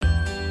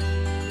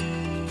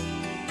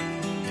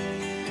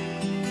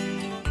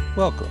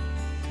Welcome,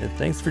 and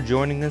thanks for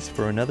joining us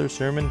for another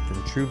sermon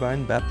from True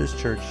Vine Baptist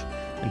Church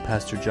and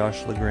Pastor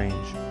Josh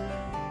LaGrange.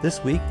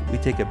 This week, we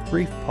take a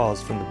brief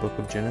pause from the book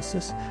of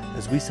Genesis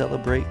as we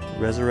celebrate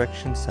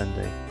Resurrection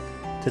Sunday.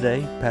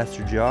 Today,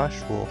 Pastor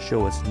Josh will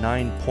show us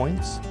 9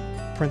 points,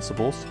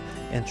 principles,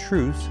 and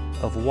truths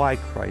of why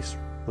Christ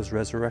was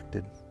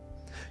resurrected.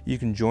 You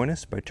can join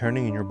us by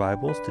turning in your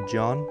Bibles to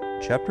John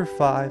chapter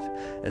 5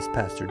 as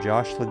Pastor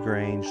Josh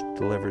LaGrange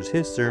delivers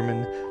his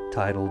sermon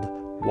titled,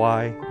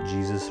 Why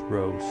Jesus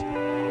Rose.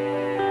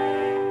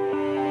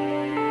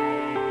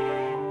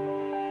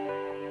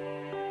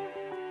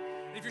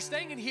 If you're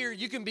staying in here,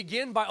 you can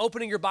begin by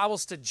opening your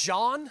Bibles to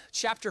John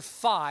chapter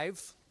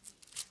 5.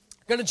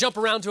 I'm going to jump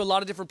around to a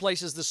lot of different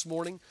places this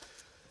morning,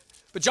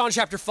 but John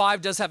chapter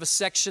 5 does have a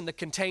section that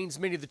contains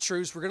many of the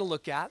truths we're going to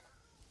look at.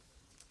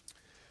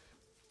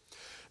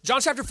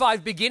 John chapter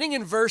 5, beginning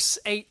in verse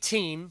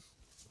 18,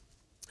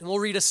 and we'll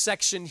read a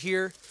section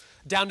here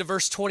down to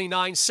verse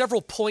 29,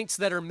 several points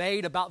that are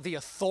made about the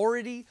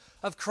authority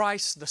of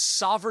Christ, the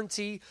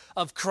sovereignty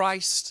of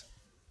Christ.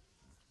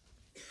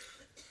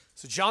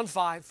 So John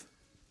 5,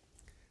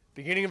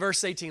 beginning in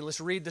verse 18,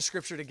 let's read the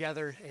scripture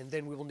together and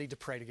then we will need to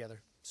pray together.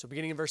 So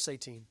beginning in verse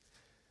 18.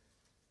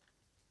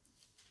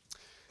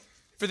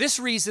 For this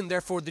reason,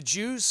 therefore, the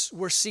Jews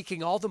were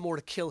seeking all the more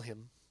to kill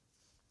him,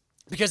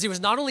 because he was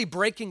not only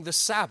breaking the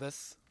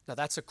Sabbath, now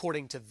that's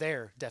according to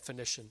their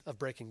definition of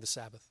breaking the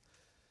Sabbath,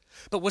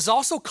 but was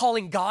also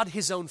calling God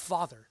his own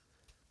Father,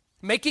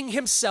 making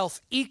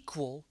himself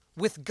equal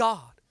with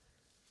God.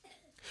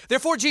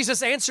 Therefore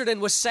Jesus answered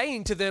and was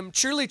saying to them,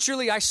 Truly,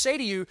 truly, I say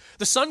to you,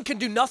 the Son can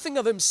do nothing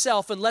of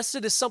himself unless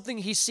it is something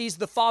he sees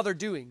the Father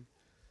doing.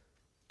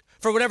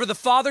 For whatever the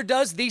Father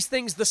does, these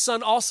things the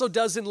Son also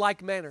does in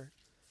like manner.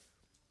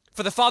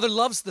 For the Father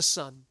loves the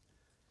Son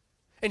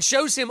and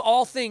shows him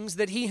all things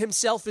that he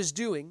himself is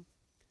doing,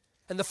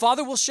 and the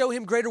Father will show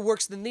him greater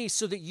works than these,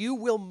 so that you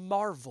will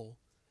marvel.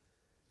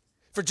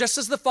 For just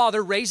as the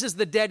Father raises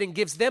the dead and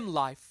gives them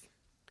life,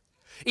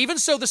 even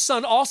so the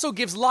Son also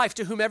gives life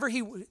to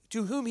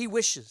whom he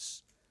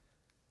wishes.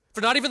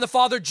 For not even the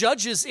Father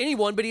judges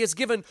anyone, but he has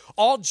given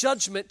all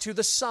judgment to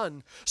the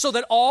Son, so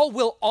that all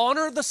will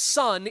honor the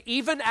Son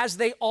even as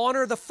they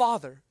honor the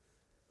Father.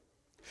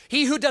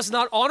 He who does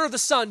not honor the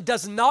Son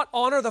does not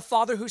honor the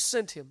Father who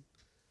sent him.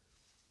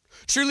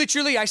 Truly,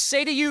 truly, I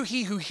say to you,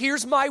 he who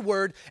hears my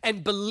word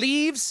and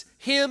believes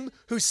him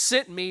who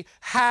sent me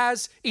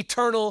has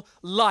eternal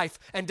life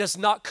and does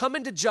not come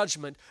into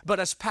judgment, but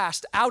has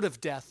passed out of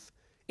death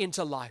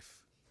into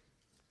life.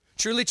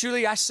 Truly,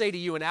 truly, I say to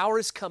you, an hour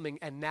is coming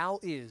and now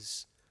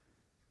is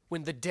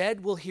when the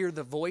dead will hear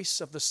the voice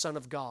of the Son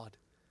of God,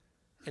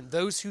 and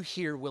those who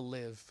hear will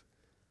live.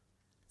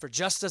 For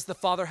just as the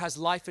Father has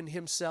life in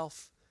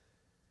himself,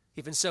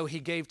 even so he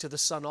gave to the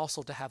Son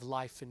also to have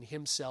life in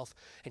himself,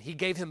 and he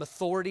gave him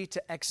authority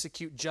to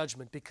execute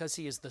judgment because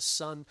he is the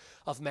Son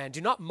of Man.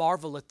 Do not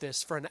marvel at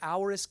this, for an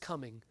hour is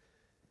coming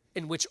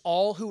in which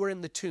all who are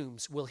in the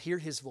tombs will hear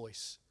his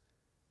voice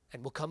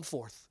and will come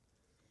forth.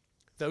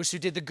 Those who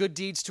did the good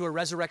deeds to a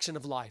resurrection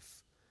of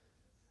life,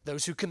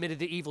 those who committed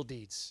the evil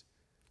deeds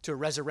to a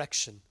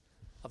resurrection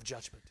of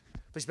judgment.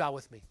 Please bow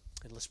with me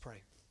and let's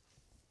pray.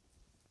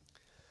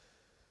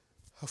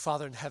 Oh,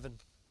 Father in heaven,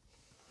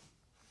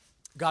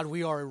 God,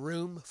 we are a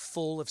room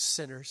full of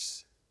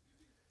sinners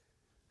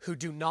who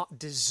do not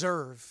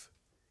deserve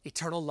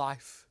eternal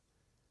life,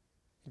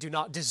 do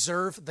not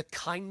deserve the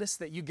kindness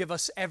that you give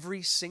us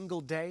every single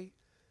day.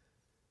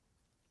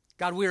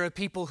 God, we are a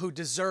people who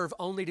deserve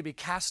only to be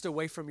cast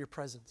away from your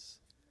presence.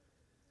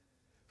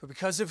 But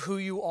because of who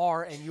you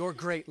are and your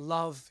great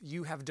love,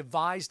 you have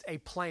devised a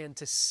plan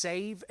to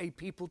save a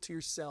people to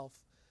yourself.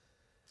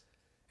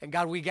 And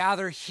God, we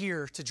gather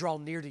here to draw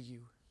near to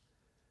you.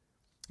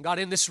 God,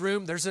 in this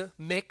room, there's a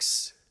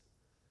mix.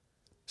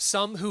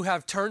 Some who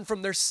have turned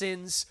from their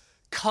sins,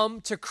 come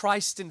to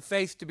Christ in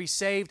faith to be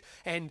saved,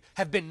 and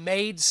have been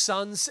made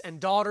sons and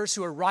daughters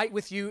who are right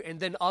with you, and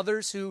then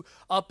others who,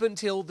 up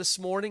until this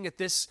morning at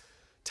this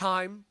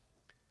time,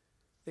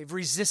 they've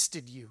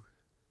resisted you.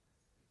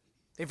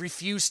 They've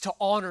refused to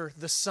honor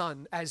the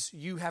Son as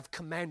you have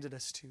commanded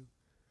us to.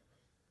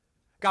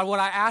 God,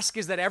 what I ask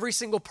is that every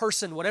single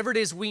person, whatever it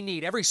is we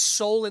need, every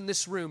soul in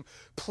this room,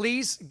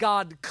 please,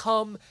 God,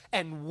 come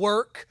and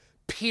work,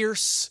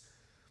 pierce,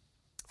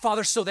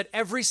 Father, so that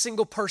every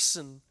single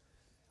person,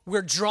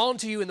 we're drawn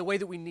to you in the way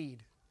that we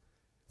need.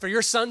 For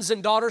your sons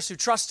and daughters who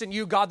trust in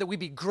you, God, that we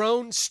be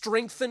grown,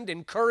 strengthened,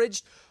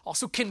 encouraged,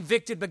 also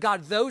convicted. But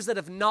God, those that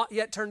have not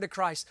yet turned to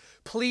Christ,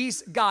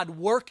 please, God,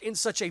 work in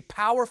such a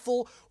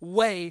powerful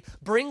way.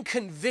 Bring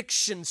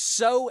conviction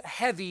so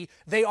heavy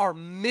they are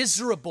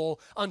miserable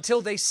until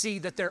they see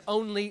that their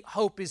only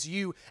hope is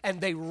you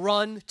and they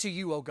run to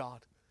you, oh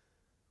God.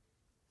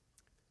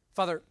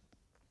 Father,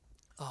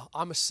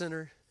 I'm a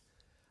sinner.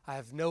 I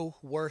have no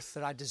worth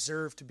that I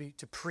deserve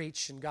to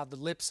preach. And God, the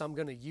lips I'm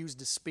going to use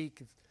to speak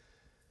have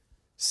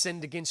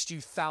sinned against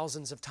you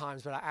thousands of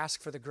times, but I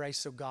ask for the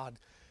grace of God.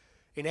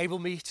 Enable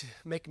me to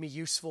make me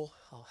useful.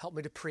 Help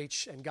me to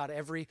preach. And God,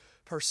 every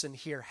person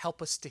here,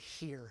 help us to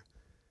hear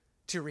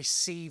to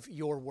receive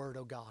your word,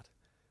 O God.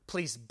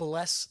 Please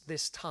bless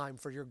this time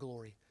for your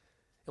glory.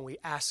 And we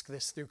ask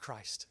this through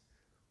Christ.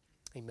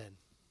 Amen.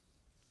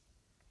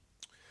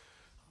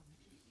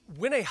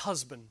 When a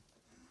husband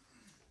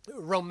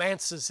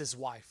romances his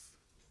wife,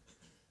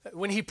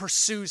 when he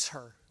pursues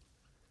her,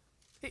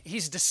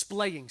 he's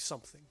displaying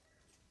something.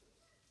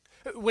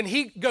 When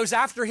he goes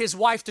after his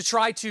wife to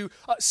try to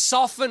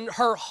soften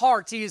her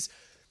heart, he's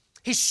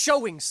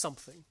showing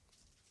something.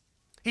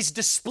 He's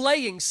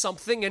displaying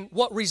something, and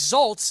what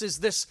results is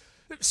this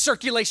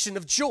circulation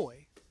of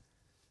joy.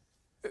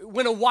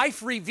 When a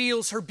wife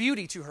reveals her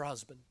beauty to her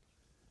husband,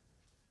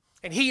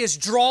 and he is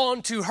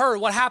drawn to her,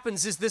 what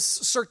happens is this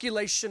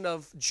circulation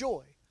of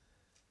joy.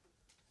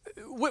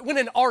 When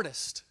an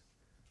artist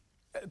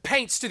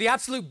paints to the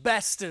absolute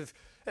best of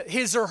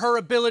his or her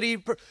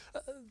ability,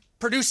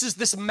 produces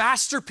this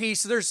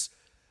masterpiece, there's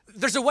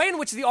a way in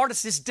which the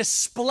artist is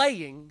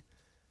displaying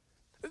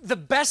the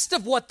best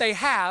of what they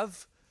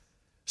have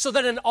so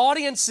that an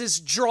audience is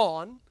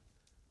drawn.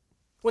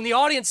 When the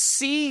audience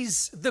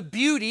sees the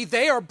beauty,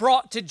 they are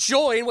brought to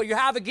joy. And what you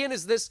have again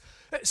is this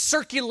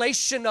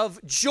circulation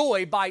of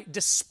joy by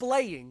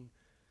displaying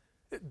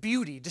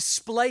beauty,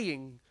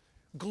 displaying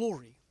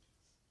glory.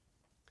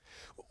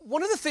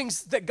 One of the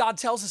things that God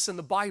tells us in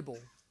the Bible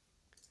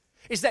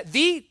is that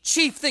the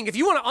chief thing, if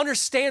you want to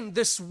understand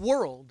this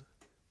world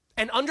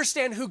and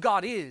understand who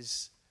God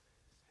is,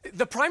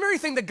 the primary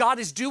thing that God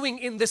is doing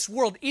in this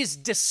world is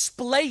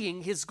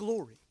displaying His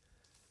glory.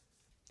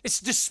 It's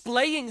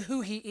displaying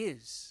who He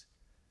is.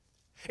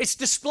 It's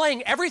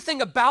displaying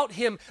everything about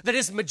Him that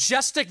is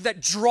majestic,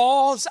 that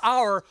draws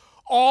our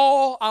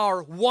awe,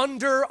 our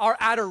wonder, our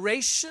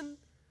adoration.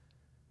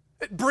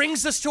 It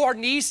brings us to our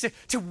knees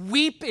to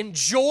weep in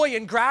joy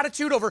and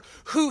gratitude over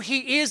who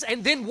He is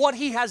and then what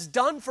He has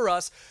done for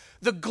us.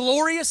 The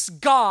glorious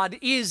God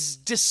is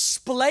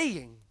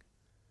displaying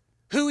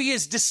who He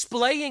is,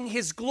 displaying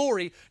His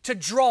glory to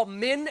draw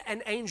men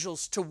and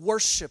angels to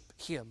worship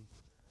Him.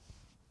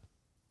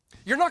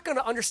 You're not going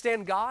to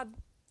understand God,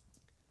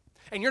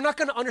 and you're not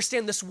going to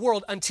understand this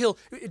world until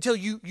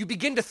you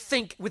begin to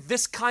think with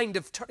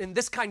in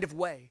this kind of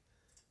way.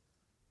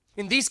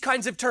 In these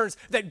kinds of terms,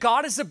 that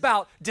God is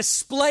about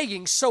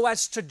displaying so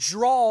as to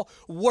draw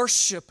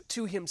worship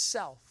to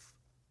Himself.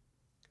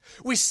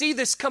 We see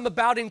this come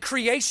about in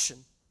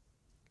creation.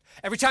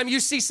 Every time you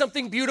see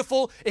something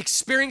beautiful,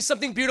 experience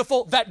something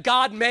beautiful that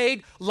God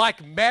made,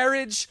 like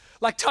marriage,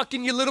 like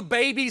tucking your little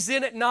babies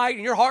in at night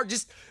and your heart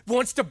just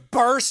wants to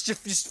burst,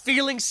 just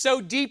feeling so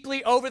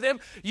deeply over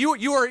them.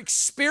 You are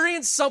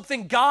experiencing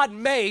something God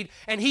made,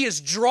 and He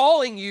is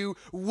drawing you,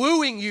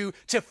 wooing you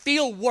to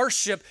feel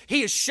worship.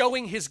 He is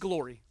showing His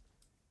glory.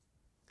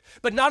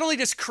 But not only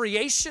does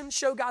creation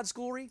show God's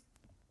glory,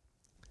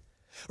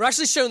 we're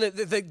actually shown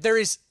that there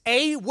is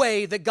a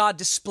way that God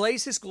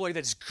displays His glory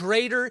that is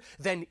greater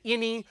than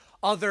any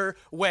other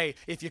way.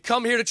 If you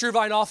come here to True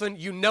Vine often,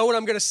 you know what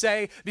I'm going to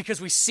say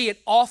because we see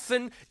it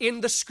often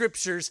in the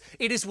Scriptures.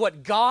 It is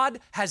what God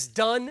has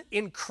done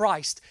in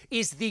Christ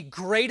is the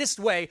greatest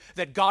way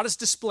that God is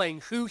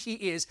displaying who He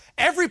is.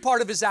 Every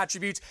part of His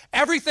attributes,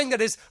 everything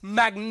that is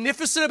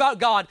magnificent about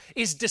God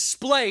is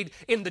displayed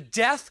in the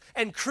death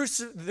and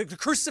the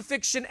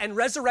crucifixion and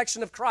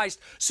resurrection of Christ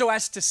so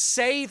as to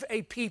save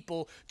a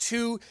people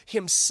to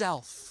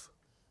Himself.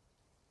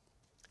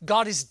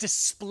 God is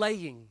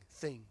displaying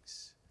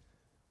things.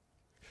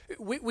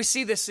 We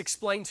see this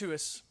explained to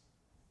us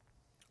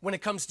when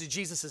it comes to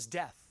Jesus'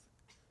 death.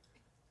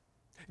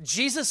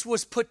 Jesus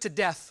was put to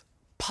death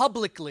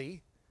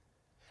publicly,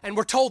 and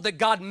we're told that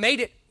God made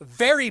it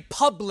very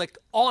public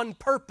on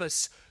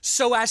purpose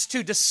so as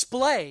to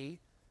display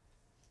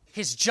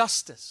His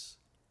justice.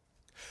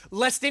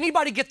 Lest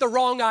anybody get the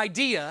wrong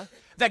idea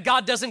that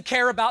God doesn't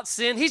care about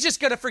sin. He's just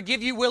going to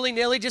forgive you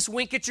willy-nilly, just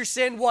wink at your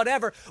sin,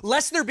 whatever.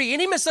 Lest there be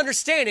any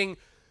misunderstanding,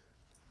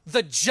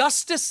 the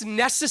justice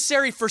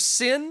necessary for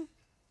sin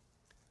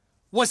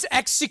was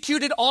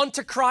executed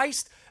onto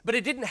Christ, but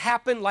it didn't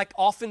happen like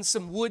off in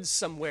some woods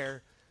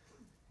somewhere.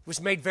 It was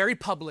made very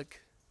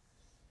public,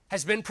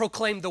 has been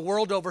proclaimed the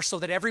world over so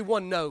that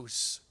everyone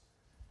knows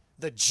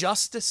the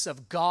justice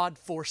of God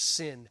for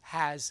sin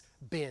has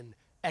been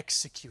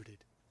executed.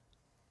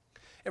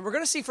 And we're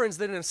going to see, friends,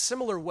 that in a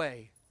similar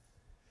way,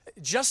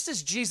 just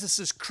as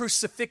Jesus'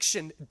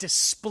 crucifixion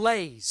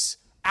displays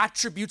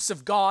attributes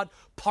of God,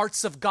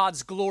 parts of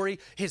God's glory,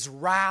 His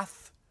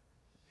wrath,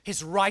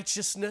 His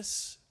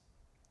righteousness,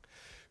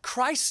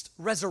 Christ's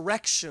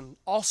resurrection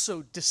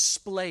also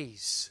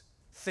displays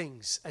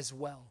things as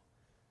well,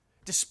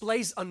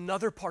 displays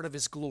another part of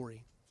His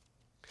glory.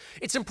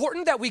 It's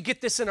important that we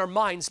get this in our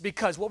minds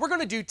because what we're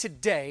going to do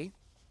today,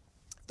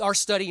 our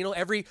study,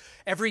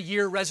 every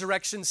year,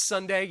 Resurrection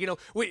Sunday,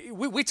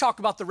 we talk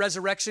about the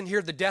resurrection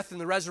here, the death and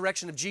the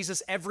resurrection of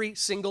Jesus every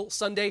single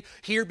Sunday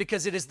here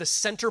because it is the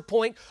center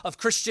point of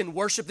Christian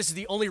worship. This is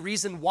the only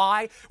reason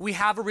why we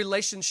have a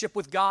relationship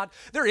with God.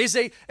 There is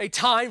a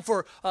time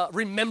for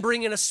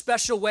remembering in a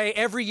special way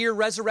every year,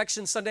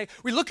 Resurrection Sunday.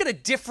 We look at a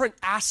different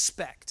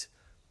aspect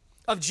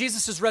of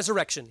Jesus'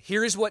 resurrection.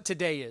 Here is what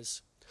today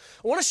is.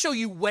 I want to show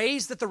you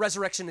ways that the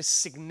resurrection is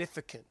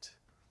significant.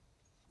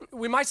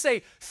 We might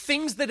say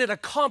things that it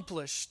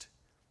accomplished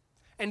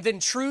and then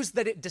truths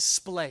that it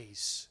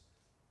displays.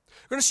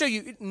 We're going to show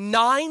you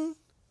 9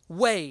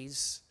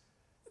 ways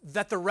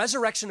that the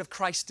resurrection of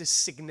Christ is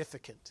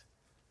significant.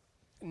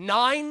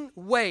 9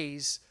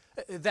 ways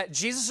that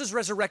Jesus'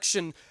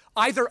 resurrection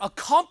either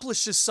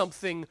accomplishes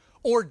something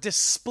or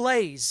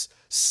displays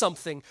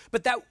something,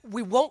 but that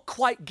we won't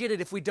quite get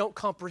it if we don't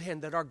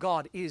comprehend that our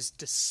God is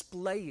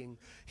displaying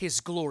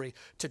his glory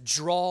to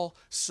draw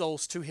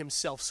souls to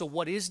himself. So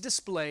what is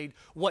displayed?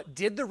 What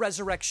did the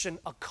resurrection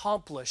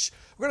accomplish?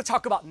 We're going to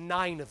talk about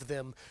 9 of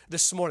them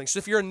this morning. So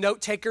if you're a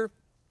note taker,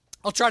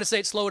 I'll try to say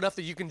it slow enough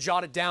that you can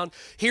jot it down.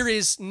 Here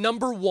is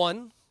number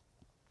 1.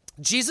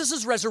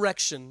 Jesus'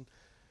 resurrection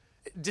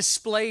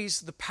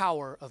displays the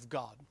power of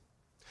God.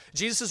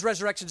 Jesus'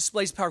 resurrection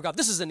displays the power of God.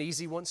 This is an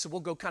easy one, so we'll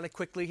go kind of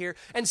quickly here.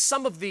 And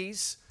some of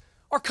these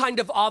are kind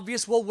of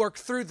obvious. We'll work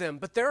through them.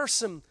 But there are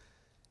some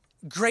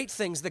great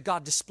things that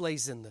God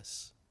displays in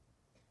this.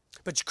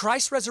 But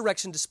Christ's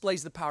resurrection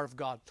displays the power of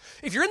God.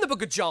 If you're in the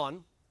book of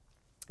John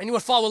and you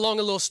want to follow along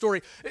a little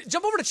story,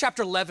 jump over to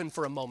chapter 11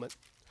 for a moment.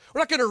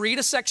 We're not going to read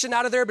a section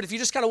out of there, but if you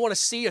just kind of want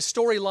to see a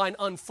storyline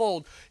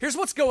unfold, here's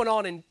what's going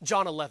on in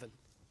John 11.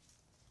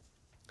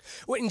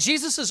 In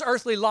Jesus'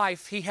 earthly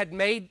life, he had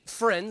made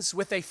friends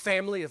with a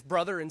family of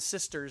brother and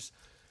sisters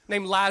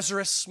named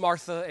Lazarus,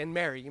 Martha, and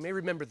Mary. You may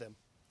remember them.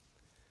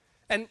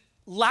 And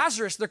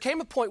Lazarus, there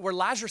came a point where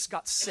Lazarus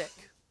got sick.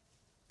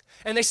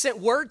 And they sent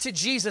word to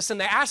Jesus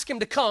and they asked him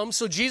to come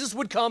so Jesus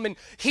would come and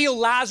heal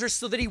Lazarus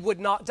so that he would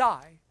not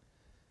die.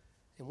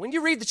 And when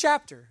you read the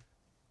chapter,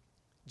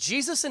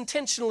 Jesus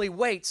intentionally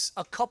waits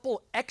a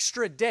couple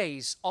extra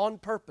days on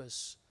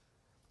purpose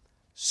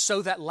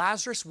so that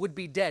Lazarus would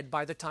be dead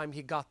by the time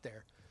he got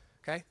there,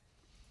 okay?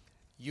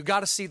 You got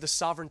to see the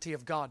sovereignty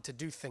of God to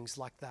do things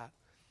like that.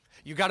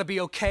 You got to be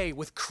okay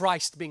with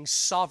Christ being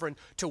sovereign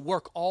to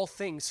work all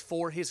things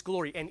for his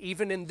glory. And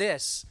even in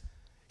this,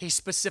 he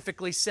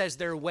specifically says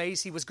there are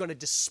ways he was going to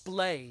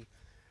display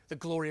the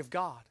glory of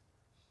God.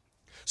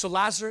 So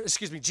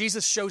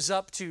Jesus shows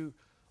up to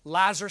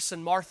Lazarus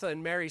and Martha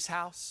and Mary's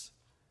house.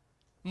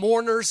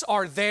 Mourners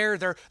are there.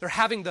 They're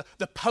having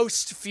the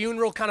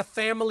post-funeral kind of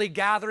family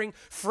gathering.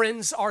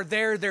 Friends are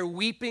there. They're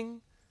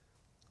weeping.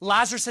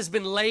 Lazarus has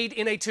been laid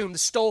in a tomb.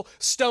 The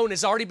stone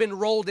has already been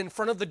rolled in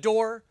front of the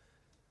door.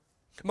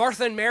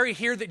 Martha and Mary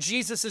hear that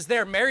Jesus is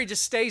there. Mary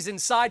just stays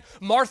inside.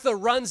 Martha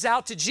runs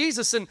out to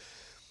Jesus and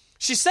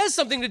she says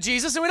something to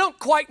Jesus, and we don't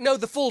quite know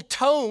the full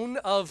tone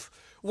of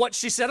what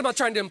she said. I'm not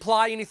trying to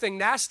imply anything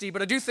nasty,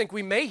 but I do think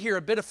we may hear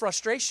a bit of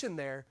frustration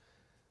there.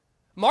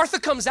 Martha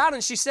comes out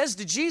and she says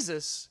to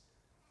Jesus,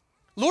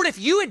 Lord, if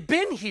you had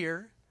been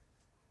here,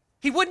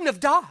 he wouldn't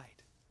have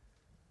died.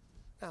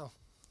 Now,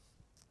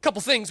 a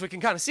couple things we can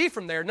kind of see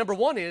from there. Number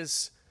one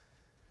is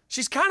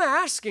she's kind of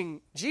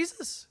asking,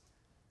 Jesus,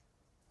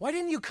 why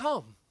didn't you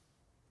come?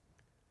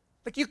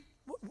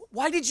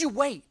 Why did you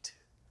wait?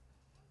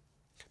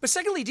 But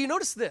secondly, do you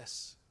notice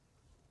this?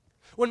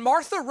 When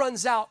Martha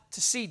runs out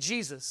to see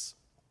Jesus,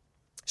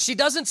 she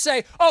doesn't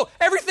say, oh,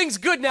 everything's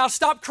good now.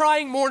 Stop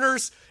crying,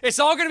 mourners. It's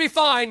all going to be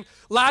fine.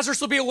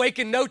 Lazarus will be awake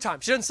in no time.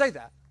 She doesn't say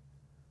that.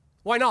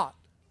 Why not?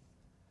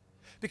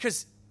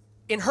 Because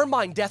in her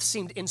mind, death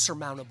seemed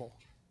insurmountable.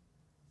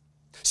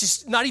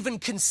 She's not even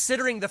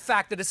considering the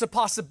fact that it's a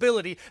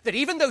possibility that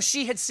even though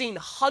she had seen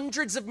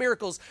hundreds of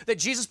miracles that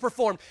Jesus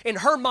performed, in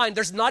her mind,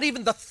 there's not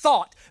even the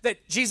thought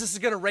that Jesus is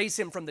going to raise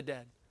him from the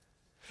dead.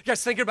 You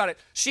guys think about it.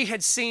 She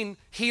had seen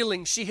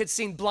healing. She had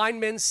seen blind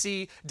men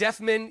see, deaf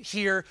men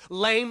hear,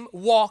 lame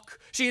walk.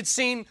 She had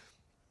seen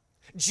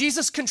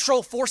Jesus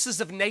control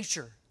forces of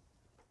nature.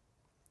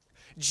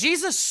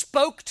 Jesus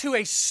spoke to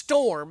a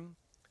storm,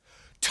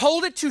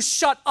 told it to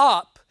shut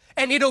up,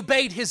 and it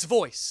obeyed his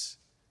voice.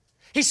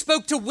 He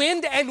spoke to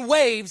wind and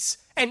waves,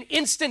 and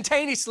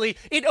instantaneously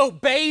it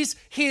obeys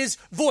his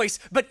voice.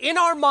 But in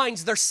our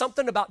minds, there's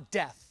something about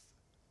death.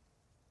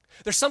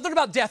 There's something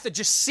about death that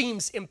just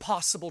seems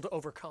impossible to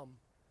overcome.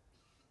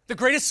 The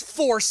greatest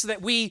force that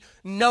we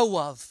know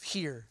of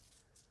here.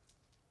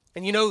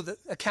 And you know the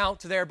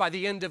account there, by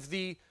the end of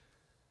the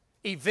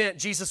event,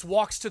 Jesus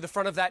walks to the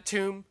front of that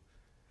tomb,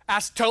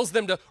 tells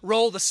them to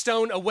roll the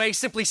stone away,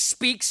 simply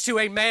speaks to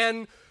a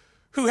man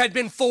who had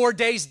been 4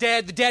 days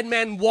dead. The dead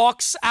man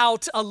walks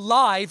out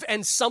alive,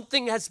 and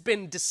something has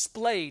been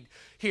displayed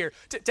here.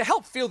 To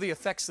help feel the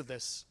effects of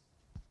this,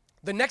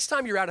 the next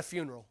time you're at a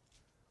funeral,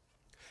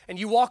 and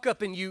you walk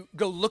up and you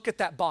go look at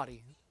that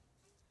body,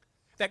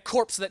 that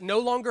corpse that no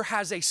longer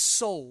has a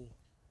soul,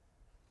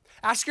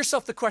 ask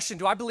yourself the question,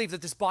 do I believe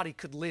that this body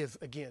could live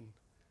again?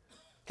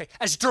 Okay,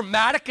 as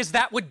dramatic as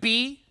that would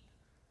be,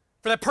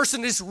 for that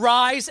person to just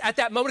rise at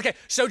that moment. Okay,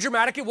 so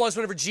dramatic it was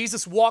whenever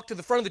Jesus walked to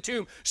the front of the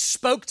tomb,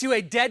 spoke to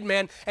a dead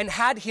man, and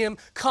had him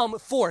come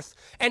forth.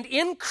 And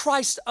in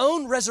Christ's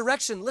own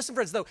resurrection, listen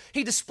friends, though,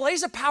 he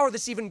displays a power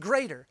that's even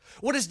greater.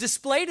 What is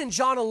displayed in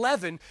John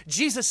 11,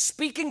 Jesus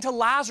speaking to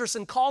Lazarus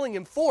and calling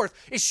him forth,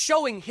 is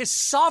showing his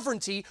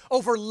sovereignty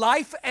over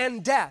life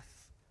and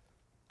death.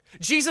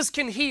 Jesus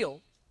can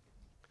heal.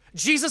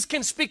 Jesus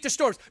can speak to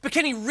storms, but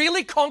can he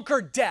really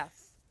conquer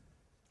death?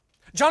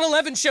 John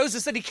 11 shows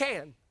us that he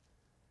can.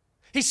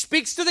 He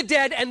speaks to the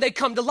dead and they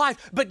come to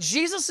life. But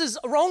Jesus'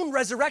 own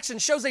resurrection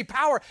shows a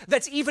power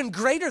that's even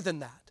greater than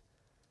that.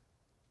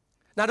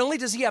 Not only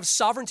does he have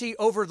sovereignty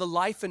over the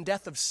life and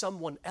death of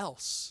someone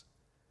else,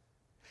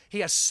 he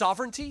has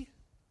sovereignty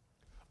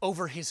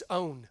over his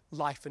own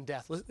life and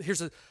death.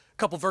 Here's a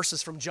couple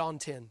verses from John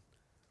 10.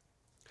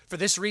 For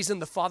this reason,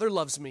 the Father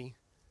loves me,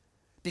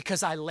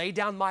 because I lay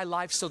down my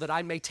life so that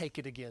I may take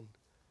it again.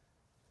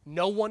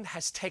 No one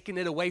has taken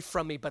it away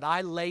from me, but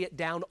I lay it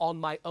down on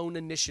my own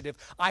initiative.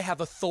 I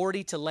have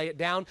authority to lay it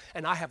down,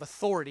 and I have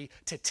authority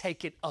to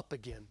take it up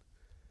again.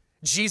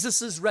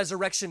 Jesus'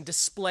 resurrection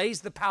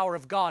displays the power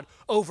of God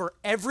over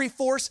every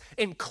force,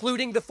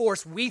 including the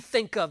force we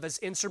think of as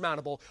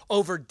insurmountable,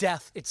 over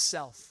death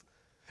itself.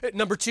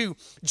 Number two,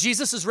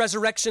 Jesus'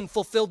 resurrection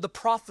fulfilled the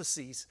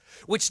prophecies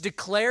which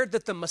declared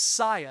that the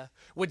Messiah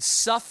would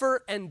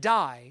suffer and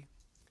die,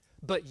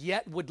 but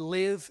yet would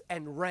live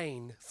and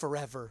reign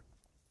forever.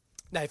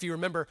 Now, if you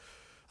remember,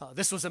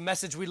 this was a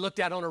message we looked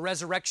at on a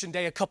Resurrection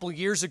Day a couple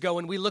years ago,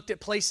 and we looked at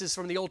places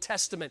from the Old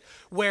Testament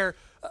where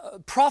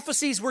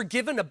prophecies were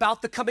given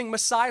about the coming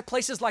Messiah,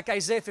 places like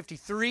Isaiah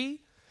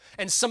 53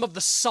 and some of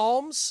the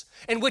Psalms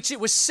in which it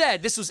was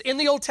said, this was in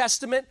the Old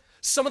Testament,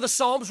 some of the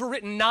Psalms were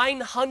written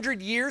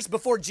 900 years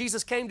before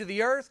Jesus came to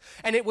the earth,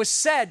 and it was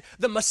said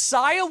the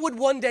Messiah would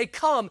one day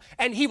come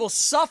and he will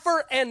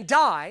suffer and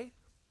die.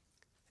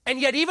 And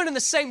yet, even in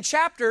the same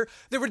chapter,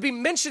 there would be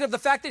mention of the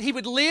fact that he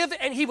would live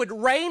and he would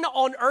reign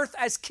on earth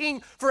as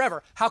king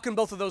forever. How can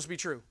both of those be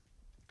true?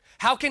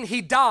 How can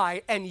he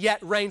die and yet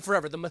reign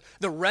forever?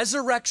 The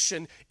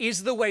resurrection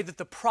is the way that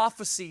the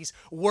prophecies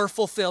were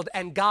fulfilled,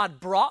 and God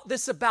brought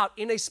this about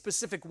in a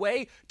specific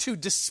way to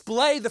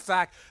display the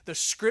fact the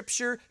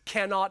Scripture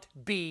cannot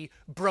be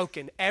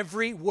broken.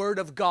 Every word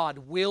of God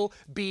will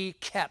be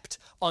kept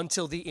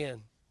until the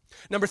end.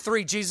 Number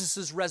three,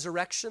 Jesus'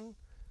 resurrection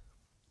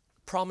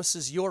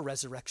promises your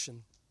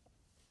resurrection.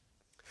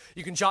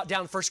 You can jot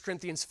down 1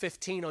 Corinthians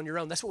 15 on your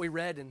own. That's what we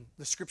read in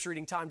the scripture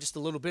reading time just a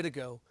little bit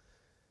ago.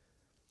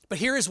 But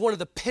here is one of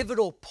the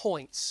pivotal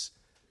points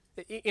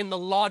in the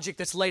logic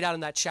that's laid out in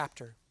that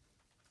chapter.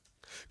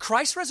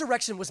 Christ's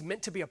resurrection was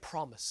meant to be a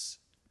promise,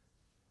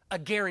 a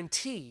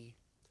guarantee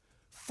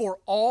for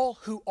all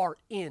who are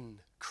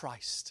in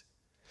Christ.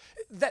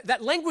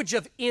 That language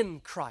of in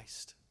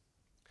Christ,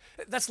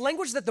 that's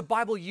language that the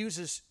Bible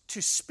uses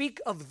to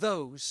speak of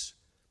those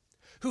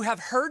who have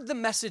heard the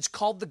message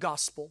called the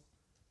gospel,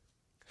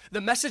 the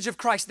message of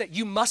Christ that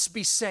you must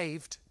be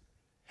saved,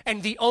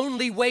 and the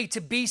only way to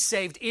be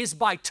saved is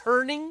by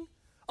turning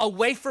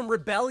away from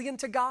rebellion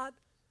to God,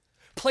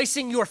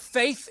 placing your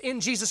faith in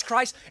Jesus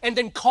Christ, and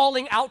then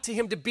calling out to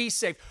him to be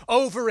saved.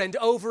 Over and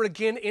over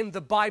again in the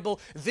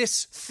Bible,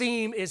 this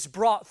theme is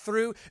brought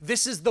through.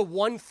 This is the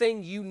one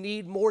thing you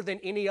need more than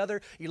any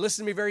other. You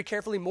listen to me very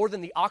carefully, more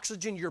than the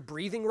oxygen you're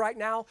breathing right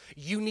now,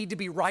 you need to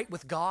be right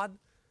with God.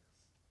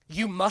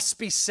 You must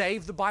be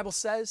saved, the Bible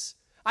says.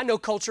 I know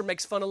culture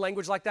makes fun of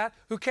language like that.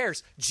 Who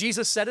cares?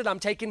 Jesus said it, I'm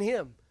taking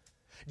him.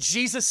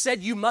 Jesus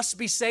said you must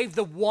be saved.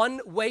 The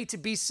one way to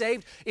be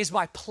saved is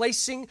by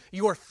placing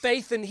your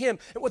faith in him.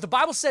 And what the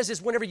Bible says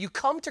is whenever you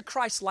come to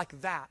Christ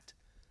like that,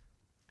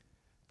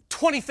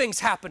 20 things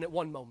happen at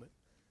one moment.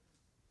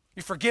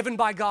 You're forgiven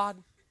by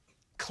God,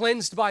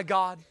 cleansed by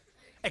God,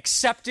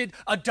 accepted,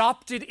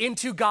 adopted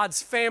into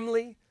God's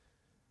family.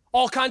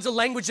 All kinds of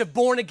language of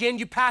born again.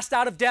 You passed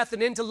out of death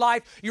and into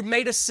life. You're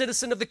made a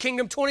citizen of the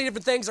kingdom. 20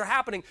 different things are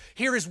happening.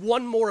 Here is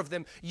one more of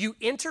them. You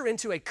enter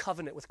into a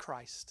covenant with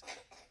Christ.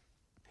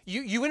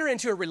 You enter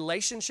into a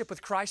relationship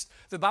with Christ.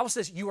 The Bible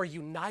says you are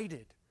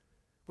united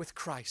with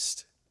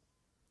Christ.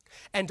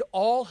 And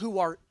all who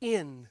are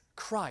in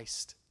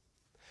Christ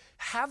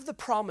have the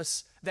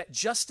promise that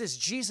just as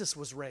Jesus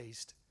was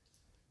raised,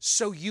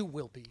 so you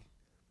will be.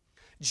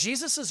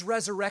 Jesus'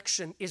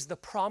 resurrection is the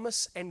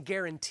promise and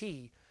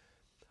guarantee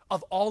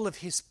of all of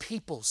his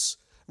people's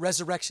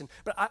resurrection.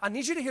 But I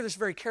need you to hear this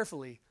very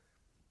carefully.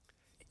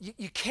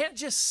 You can't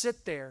just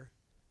sit there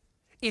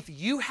if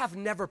you have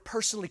never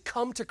personally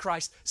come to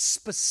Christ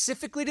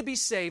specifically to be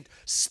saved,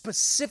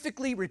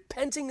 specifically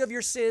repenting of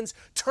your sins,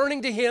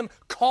 turning to him,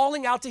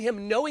 calling out to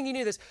him, knowing you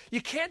need this.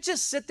 You can't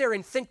just sit there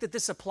and think that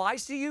this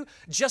applies to you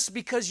just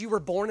because you were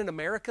born in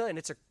America and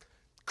it's a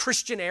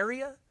Christian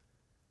area.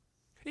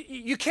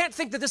 You can't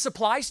think that this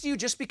applies to you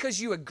just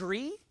because you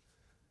agree,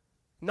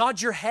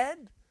 nod your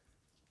head.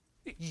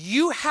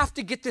 You have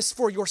to get this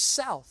for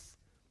yourself.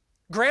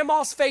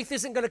 Grandma's faith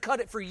isn't going to cut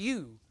it for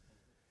you.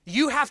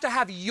 You have to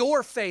have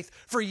your faith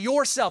for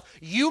yourself.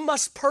 You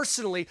must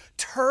personally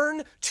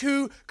turn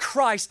to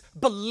Christ,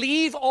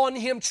 believe on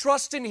him,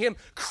 trust in him,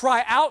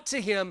 cry out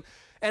to him,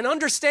 and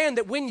understand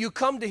that when you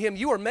come to him,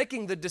 you are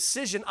making the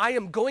decision, I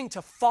am going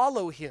to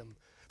follow him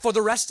for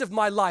the rest of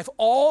my life.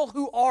 All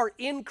who are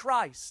in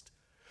Christ,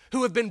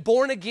 who have been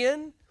born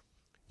again,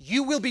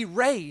 you will be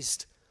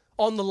raised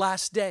on the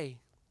last day.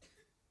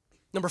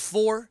 Number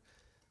 4,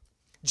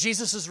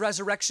 Jesus'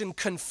 resurrection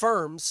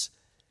confirms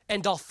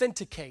and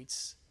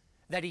authenticates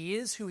that he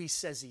is who he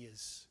says he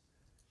is.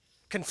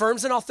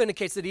 Confirms and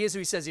authenticates that he is who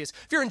he says he is.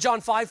 If you're in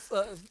John 5,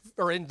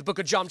 or in the book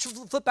of John,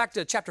 flip back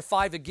to chapter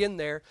 5 again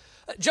there.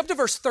 Jump to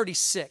verse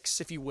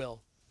 36, if you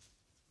will.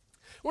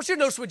 I want you to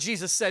notice what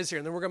Jesus says here,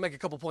 and then we're going to make a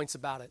couple points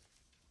about it.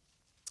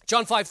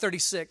 John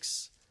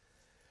 5:36.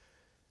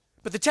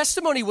 But the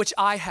testimony which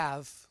I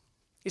have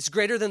is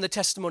greater than the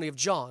testimony of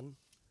John.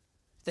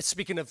 That's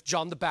speaking of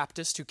John the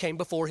Baptist, who came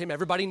before him.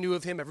 Everybody knew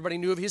of him. Everybody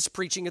knew of his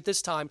preaching at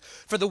this time.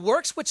 For the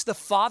works which the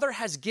Father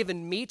has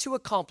given me to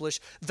accomplish,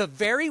 the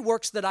very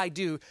works that I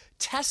do,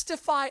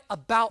 testify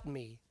about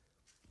me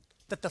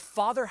that the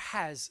Father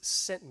has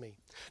sent me.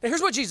 Now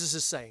here's what Jesus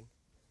is saying.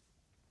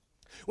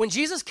 When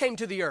Jesus came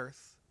to the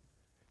earth,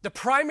 the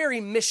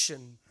primary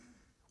mission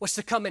was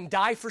to come and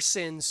die for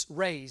sins,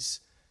 raise,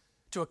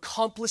 to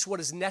accomplish what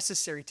is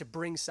necessary to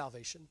bring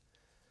salvation.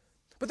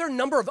 But there are a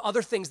number of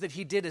other things that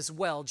he did as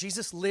well.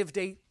 Jesus lived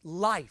a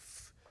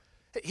life.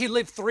 He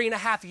lived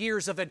 3.5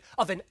 years of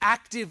an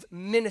active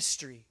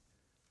ministry.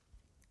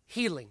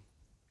 Healing,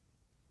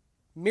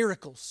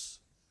 miracles,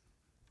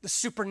 the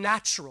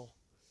supernatural.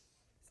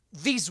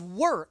 These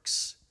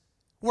works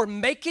were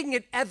making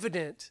it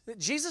evident that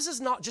Jesus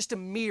is not just a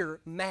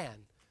mere man.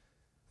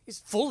 He's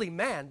fully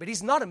man, but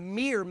he's not a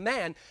mere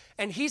man.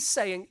 And he's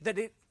saying that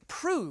it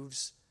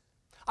proves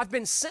I've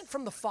been sent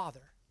from the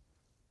Father.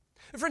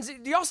 And friends,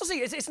 do you also see,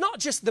 it's not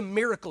just the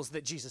miracles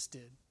that Jesus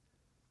did.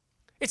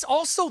 It's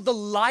also the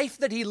life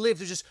that he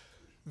lived, just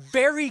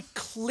very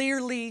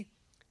clearly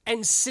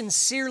and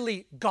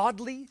sincerely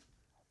godly,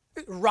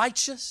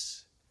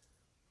 righteous,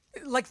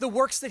 like the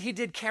works that he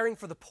did caring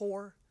for the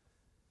poor,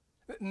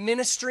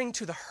 ministering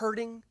to the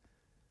hurting.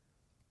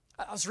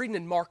 I was reading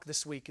in Mark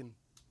this week, and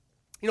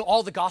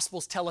all the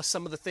Gospels tell us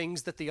some of the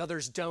things that the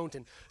others don't,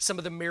 and some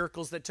of the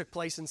miracles that took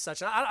place and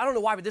such. And I don't know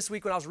why, but this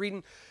week when I was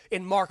reading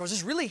in Mark, I was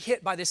just really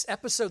hit by this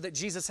episode that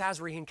Jesus has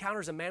where he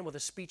encounters a man with a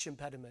speech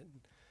impediment.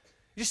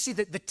 You just see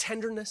the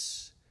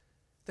tenderness,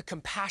 the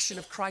compassion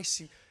of Christ.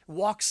 He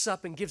walks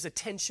up and gives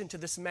attention to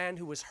this man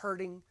who was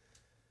hurting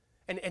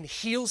and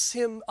heals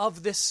him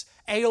of this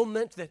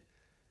ailment that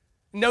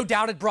no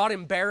doubt had brought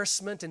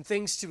embarrassment and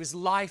things to his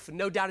life, and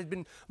no doubt had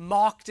been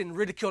mocked and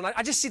ridiculed. And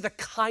I just see the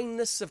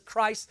kindness of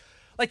Christ.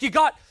 Like, you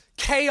got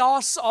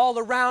chaos all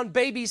around,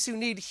 babies who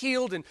need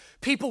healed and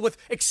people with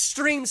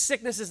extreme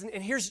sicknesses.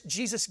 And here's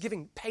Jesus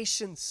giving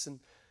patience and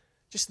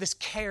just this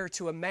care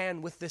to a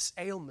man with this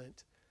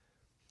ailment.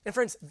 And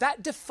friends,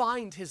 that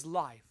defined his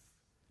life.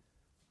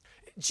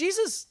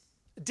 Jesus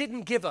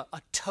didn't give a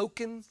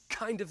token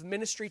kind of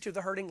ministry to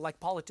the hurting like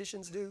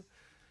politicians do.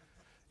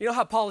 You know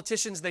how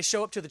politicians, they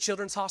show up to the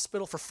children's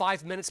hospital for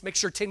 5 minutes, make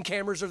sure 10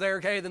 cameras are there,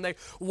 okay, then they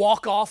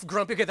walk off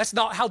grumpy. Okay, that's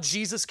not how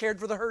Jesus cared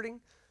for the hurting.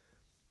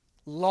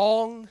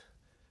 Long,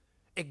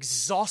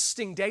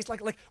 exhausting days.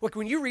 Like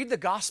when you read the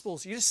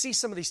Gospels, you just see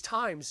some of these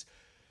times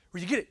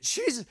where you get it.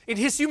 Jesus, in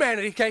his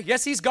humanity, okay,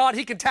 yes, he's God.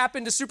 He can tap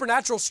into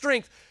supernatural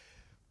strength.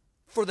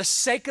 For the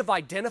sake of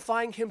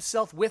identifying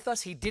himself with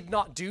us, he did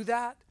not do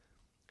that.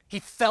 He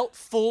felt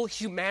full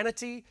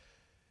humanity.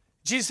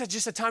 Jesus had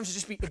just at times to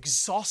just be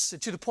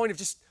exhausted to the point of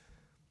just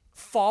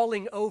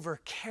falling over,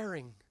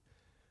 caring,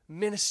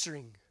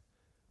 ministering,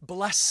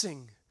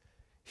 blessing,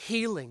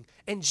 healing.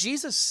 And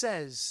Jesus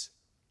says,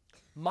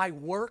 my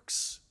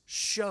works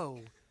show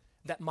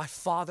that my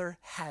Father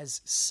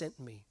has sent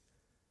me.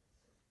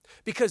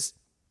 Because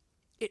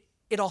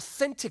it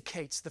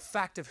authenticates the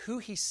fact of who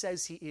he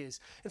says he is.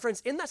 And friends,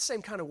 in that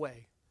same kind of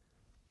way,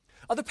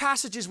 other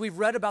passages we've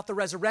read about the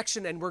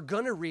resurrection and we're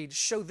going to read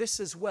show this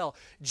as well.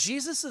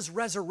 Jesus'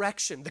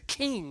 resurrection, the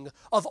king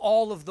of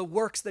all of the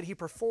works that he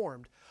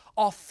performed,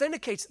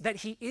 authenticates that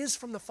he is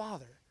from the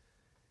Father.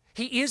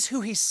 He is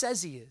who he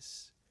says he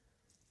is.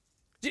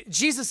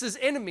 Jesus'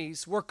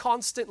 enemies were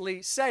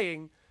constantly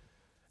saying,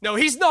 no,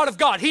 he's not of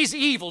God, he's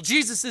evil.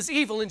 Jesus is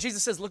evil. And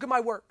Jesus says, look at my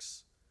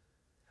works.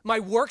 My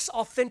works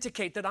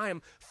authenticate that I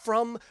am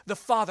from the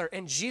Father,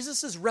 and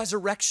Jesus'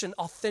 resurrection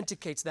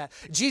authenticates that.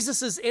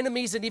 Jesus'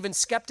 enemies and even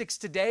skeptics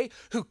today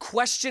who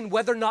question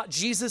whether or not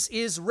Jesus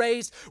is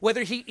raised,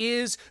 whether he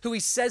is who he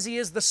says he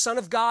is, the Son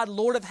of God,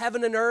 Lord of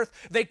heaven and earth,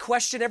 they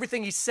question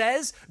everything he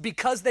says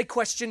because they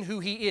question who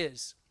he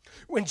is.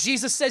 When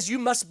Jesus says you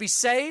must be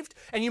saved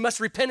and you must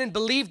repent and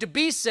believe to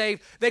be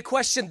saved, they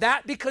question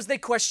that because they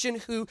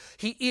question who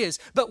he is.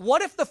 But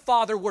what if the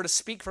Father were to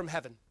speak from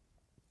heaven?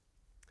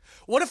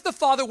 What if the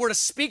Father were to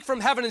speak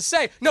from heaven and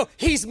say, no,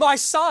 he's my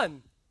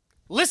Son.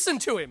 Listen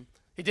to him.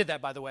 He did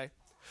that, by the way.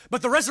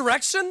 But the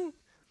resurrection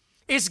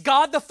is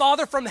God the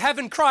Father from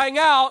heaven crying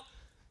out,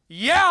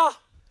 yeah,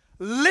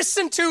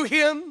 listen to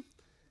him.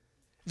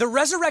 The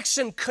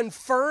resurrection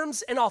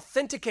confirms and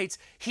authenticates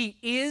he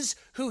is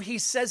who he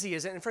says he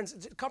is. And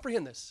friends,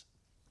 comprehend this.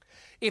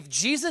 If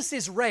Jesus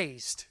is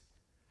raised,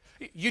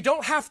 you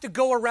don't have to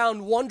go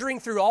around wandering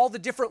through all the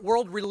different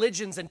world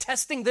religions and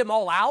testing them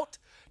all out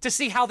to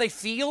see how they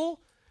feel,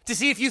 to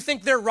see if you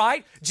think they're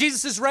right.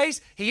 Jesus is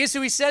raised. He is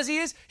who he says he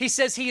is. He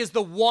says he is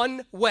the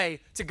one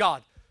way to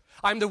God.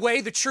 I'm the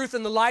way, the truth,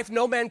 and the life.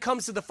 No man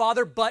comes to the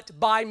Father but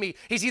by me.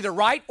 He's either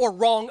right or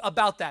wrong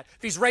about that.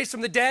 If he's raised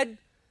from the dead,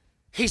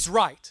 He's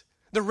right.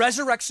 The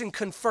resurrection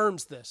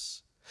confirms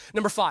this.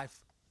 Number 5,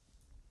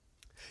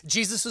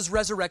 Jesus'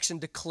 resurrection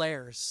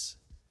declares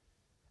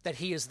that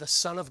he is the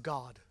Son of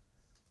God,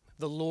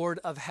 the Lord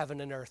of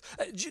heaven and earth.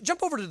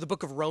 Jump over to the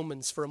book of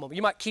Romans for a moment.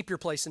 You might keep your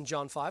place in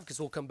John 5 because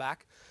we'll come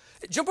back.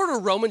 Jump over to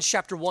Romans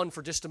chapter 1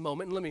 for just a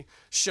moment and let me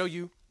show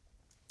you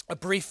a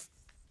brief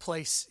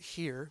place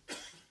here.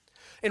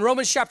 In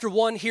Romans chapter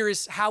 1, here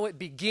is how it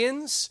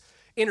begins,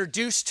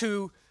 introduced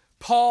to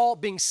Paul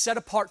being set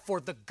apart for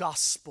the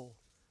gospel.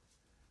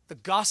 The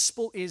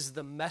gospel is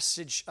the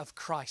message of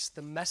Christ,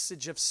 the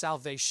message of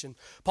salvation.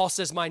 Paul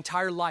says, my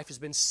entire life has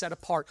been set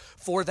apart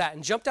for that.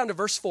 And jump down to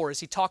verse 4 as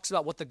he talks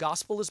about what the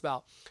gospel is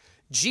about.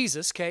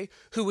 Jesus, okay,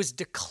 who was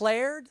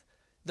declared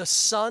the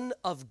Son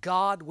of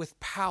God with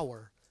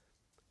power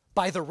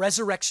by the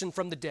resurrection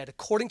from the dead,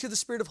 according to the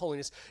Spirit of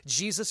holiness,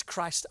 Jesus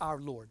Christ our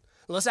Lord.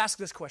 Let's ask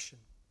this question.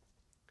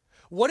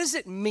 What does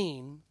it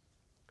mean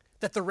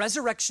that the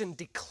resurrection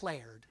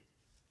declared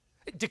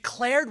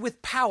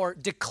with power,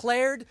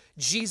 declared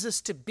Jesus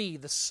to be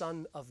the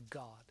Son of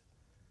God?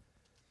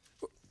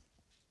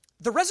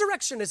 The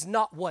resurrection is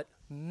not what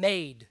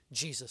made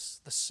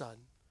Jesus the Son.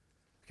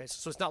 Okay,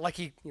 so it's not like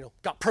he,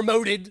 got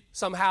promoted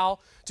somehow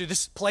to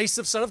this place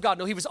of Son of God.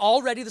 No, he was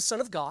already the Son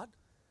of God.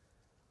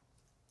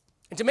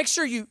 And to make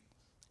sure you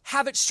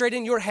have it straight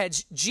in your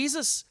heads,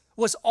 Jesus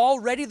was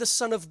already the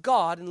Son of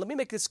God. And let me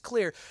make this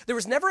clear. There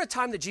was never a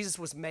time that Jesus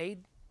was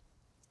made.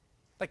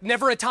 Like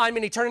never a time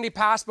in eternity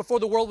past before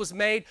the world was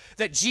made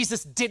that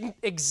Jesus didn't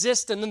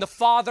exist and then the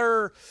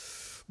Father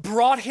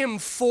brought him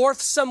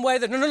forth some way.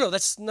 No,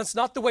 that's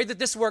not the way that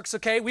this works,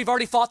 okay? We've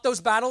already fought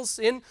those battles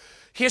in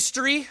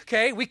history,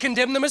 okay? We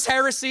condemn them as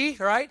heresy,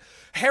 right?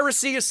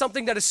 Heresy is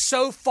something that is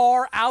so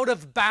far out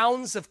of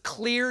bounds of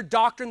clear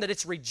doctrine that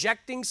it's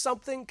rejecting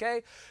something,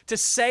 okay? To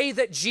say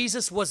that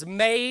Jesus was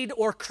made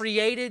or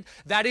created,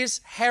 that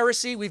is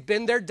heresy. We've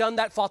been there, done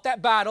that, fought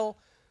that battle.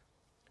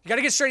 You got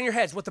to get straight in your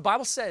heads. What the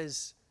Bible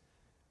says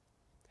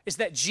is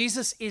that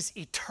Jesus is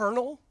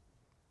eternal.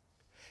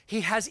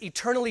 He has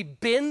eternally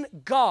been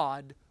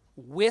God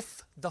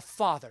with the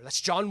Father. That's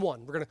John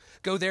 1. We're going to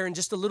go there in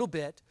just a little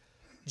bit.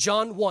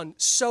 John 1.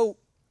 So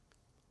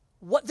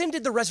what then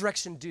did the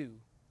resurrection do?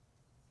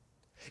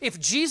 If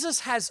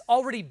Jesus has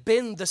already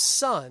been the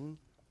Son,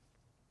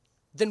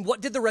 then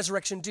what did the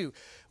resurrection do?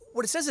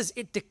 What it says is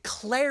it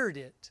declared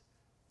it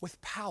with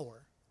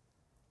power.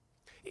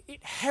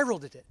 It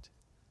heralded it.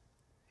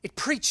 It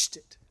preached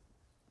it.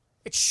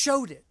 It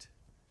showed it.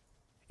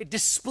 It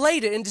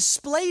displayed it and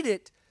displayed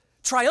it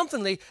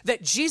triumphantly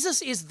that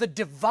Jesus is the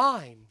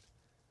divine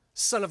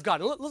Son of God.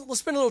 And let's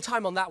spend a little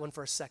time on that one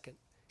for a second.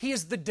 He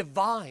is the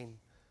divine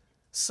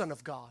Son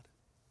of God.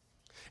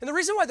 And the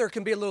reason why there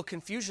can be a little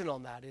confusion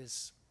on that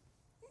is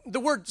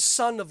the word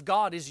Son of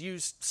God is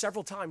used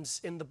several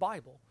times in the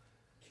Bible.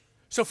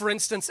 So for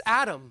instance,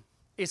 Adam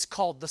is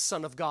called the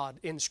Son of God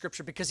in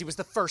Scripture because he was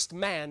the first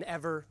man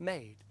ever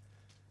made.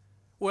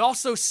 We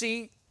also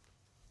see,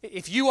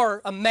 if you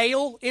are a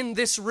male in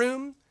this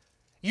room,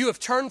 you have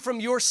turned from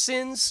your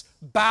sins,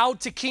 bowed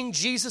to King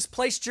Jesus,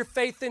 placed your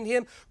faith in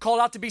him, called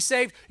out to be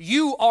saved,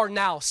 you are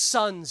now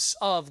sons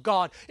of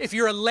God. If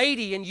you're a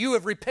lady and you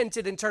have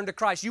repented and turned to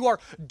Christ, you are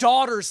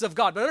daughters of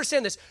God. But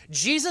understand this,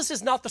 Jesus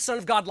is not the Son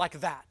of God like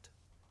that.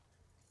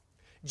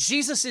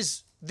 Jesus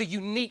is the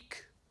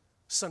unique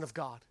Son of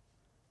God.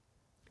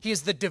 He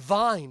is the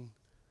divine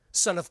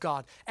Son of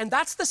God. And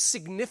that's the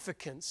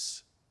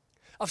significance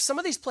of some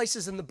of these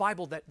places in the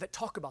Bible that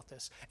talk about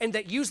this and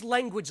that use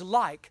language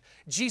like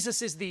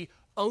Jesus is the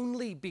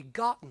only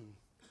begotten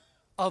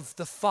of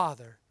the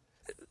Father.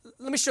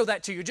 Let me show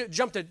that to you.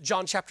 Jump to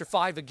John chapter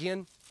 5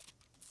 again.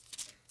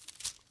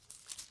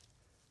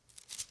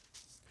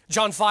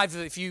 John 5,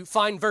 if you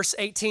find verse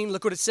 18,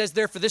 look what it says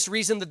there. For this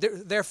reason,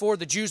 therefore,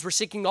 the Jews were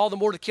seeking all the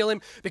more to kill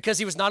him because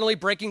he was not only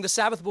breaking the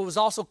Sabbath, but was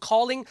also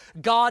calling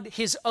God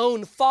his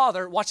own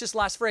Father. Watch this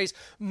last phrase,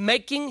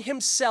 making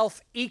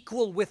himself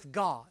equal with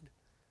God.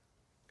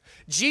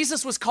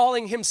 Jesus was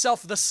calling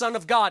himself the Son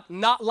of God,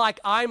 not like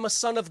I'm a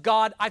son of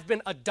God, I've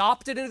been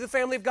adopted into the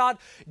family of God.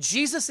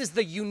 Jesus is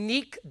the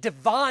unique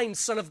divine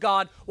Son of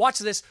God, watch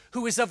this,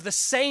 who is of the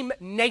same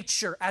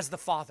nature as the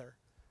Father.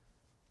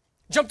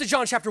 Jump to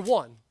John chapter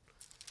 1.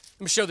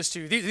 Let me show this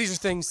to you. These are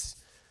things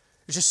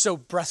that are just so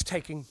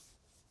breathtaking.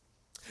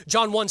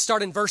 John 1,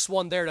 start in verse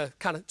 1 there to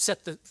kind of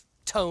set the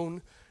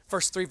tone.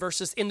 First 3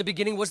 verses. In the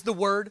beginning was the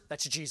Word,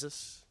 that's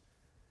Jesus.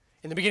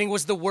 In the beginning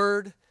was the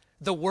Word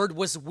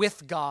was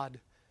with God,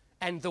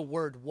 and the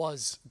Word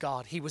was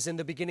God. He was in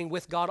the beginning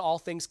with God. All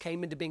things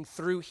came into being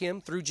through him,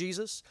 through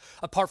Jesus.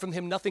 Apart from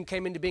him, nothing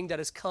came into being that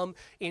has come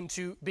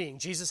into being.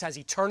 Jesus has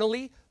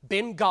eternally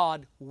been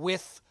God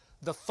with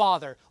the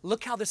Father.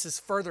 Look how this is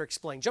further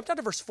explained. Jump down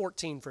to verse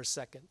 14 for a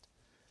second.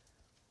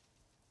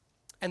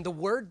 And the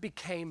Word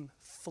became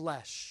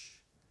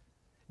flesh.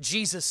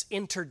 Jesus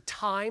entered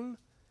time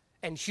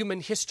and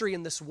human history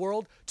in this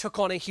world, took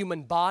on a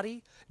human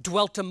body,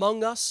 dwelt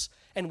among us,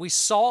 and we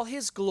saw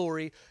his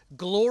glory,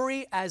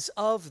 glory as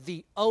of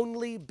the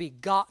only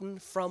begotten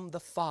from the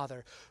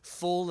Father,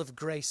 full of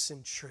grace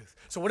and truth.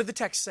 So what did the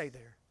text say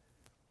there?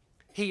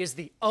 He is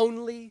the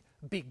only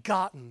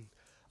begotten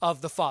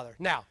of the Father.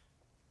 Now,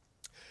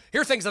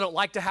 here are things I don't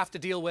like to have to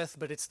deal with,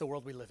 but it's the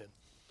world we live in.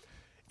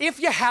 If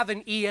you have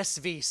an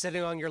ESV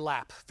sitting on your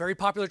lap, very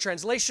popular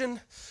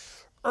translation,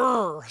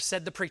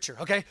 said the preacher,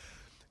 okay?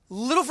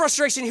 Little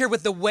frustration here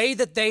with the way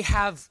that they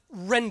have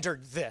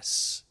rendered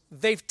this.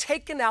 They've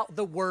taken out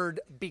the word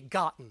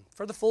begotten.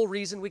 For the full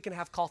reason, we can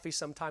have coffee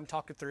sometime,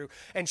 talk it through,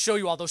 and show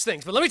you all those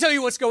things. But let me tell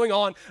you what's going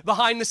on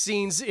behind the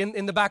scenes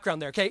in the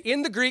background there, okay?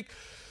 In the Greek,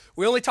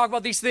 we only talk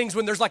about these things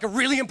when there's like a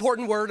really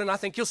important word, and I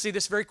think you'll see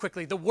this very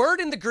quickly. The word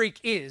in the Greek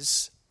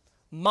is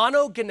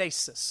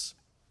monogenesis.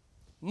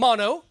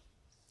 Mono,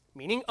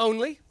 meaning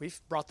only. We've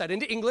brought that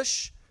into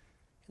English.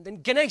 And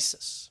then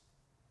genesis.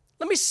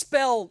 Let me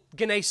spell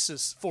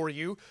genesis for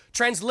you,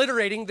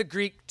 transliterating the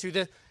Greek to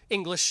the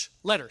English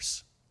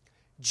letters.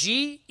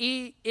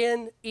 Genesis.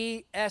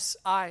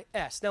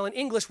 Now in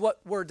English,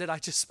 what word did I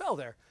just spell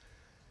there?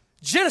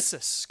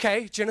 Genesis,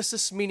 okay?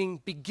 Genesis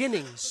meaning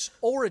beginnings,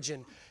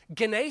 origin.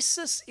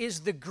 Genesis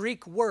is the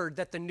Greek word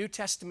that the New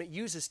Testament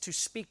uses to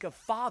speak of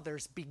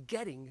fathers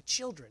begetting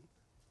children.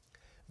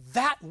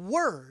 That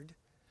word,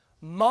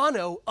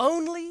 mono,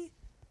 only,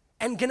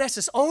 and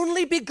genesis,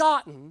 only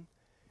begotten,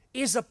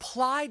 is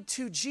applied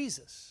to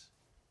Jesus.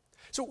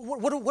 So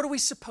what are we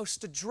supposed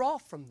to draw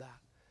from that?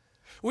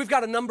 We've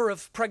got a number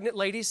of pregnant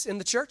ladies in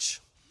the church.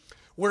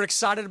 We're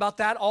excited about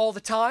that all the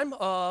time.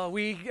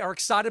 We are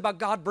excited about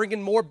God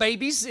bringing more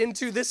babies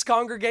into this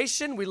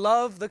congregation. We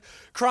love the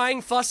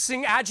crying,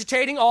 fussing,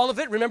 agitating, all of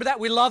it. Remember that?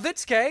 We love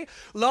it, okay?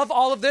 Love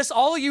all of this.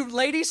 All of you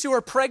ladies who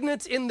are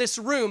pregnant in this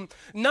room,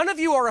 none of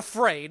you are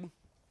afraid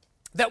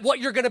that what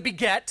you're going to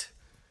beget,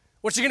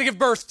 what you're going to give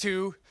birth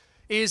to,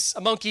 is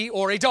a monkey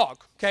or a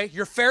dog, okay?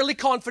 You're fairly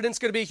confident it's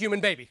going to be a human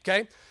baby, okay?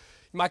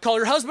 You might call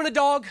your husband a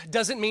dog,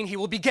 doesn't mean he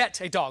will beget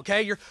a dog,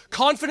 okay? You're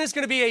confident it's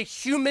going to be a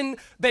human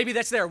baby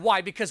that's there.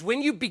 Why? Because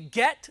when you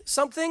beget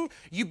something,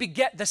 you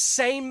beget the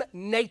same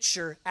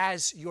nature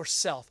as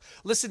yourself.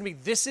 Listen to me,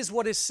 this is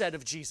what is said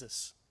of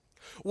Jesus.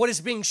 What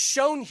is being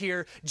shown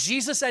here,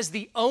 Jesus as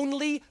the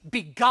only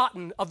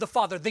begotten of the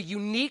Father, the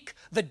unique,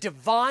 the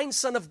divine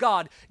Son of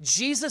God.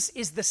 Jesus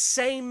is the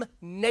same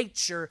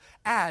nature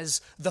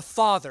as the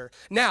Father.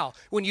 Now,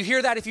 when you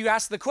hear that, if you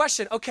ask the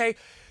question, okay,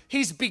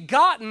 he's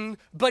begotten,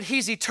 but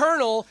he's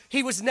eternal,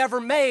 he was never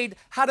made,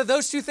 how do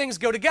those two things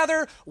go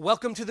together?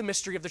 Welcome to the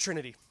mystery of the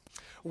Trinity.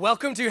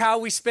 Welcome to how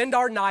we spend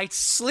our nights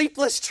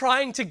sleepless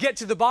trying to get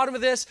to the bottom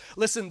of this.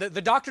 Listen,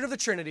 the doctrine of the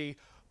Trinity,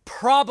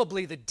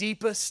 probably the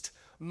deepest,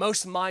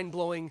 most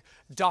mind-blowing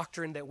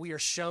doctrine that we are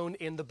shown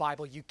in the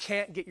Bible. You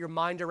can't get your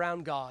mind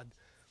around God,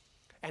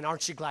 and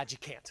aren't you glad you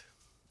can't?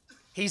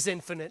 He's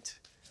infinite.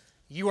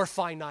 You are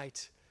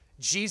finite.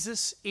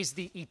 Jesus is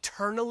the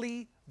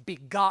eternally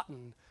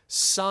begotten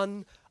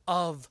Son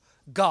of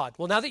God.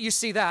 Well, now that you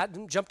see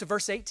that, jump to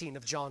verse 18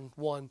 of John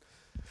 1.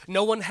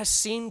 No one has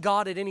seen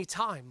God at any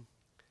time.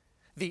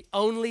 The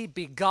only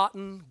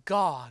begotten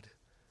God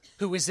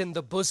who is in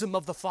the bosom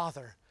of the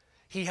Father.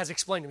 He has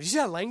explained him. You see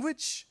that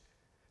language?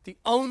 The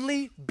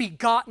only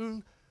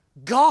begotten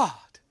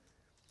God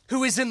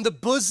who is in the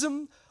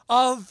bosom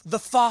of the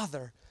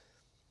Father.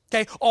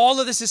 Okay, all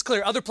of this is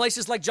clear. Other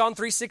places like John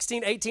 3,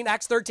 16, 18,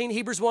 Acts 13,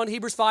 Hebrews 1,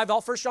 Hebrews 5, all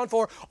 1 John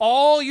 4,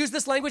 all use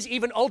this language.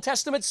 Even Old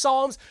Testament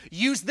Psalms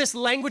use this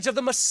language of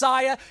the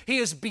Messiah. He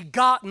is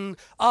begotten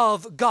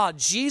of God.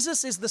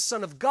 Jesus is the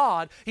Son of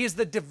God. He is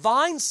the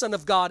divine Son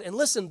of God. And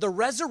listen, the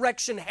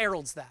resurrection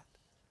heralds that.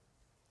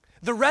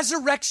 The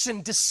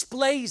resurrection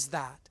displays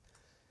that.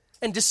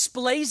 And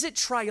displays it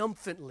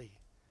triumphantly.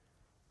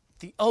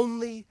 The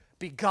only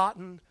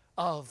begotten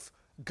of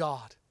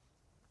God.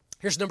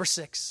 Here's number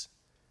 6.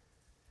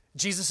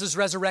 Jesus'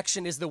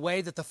 resurrection is the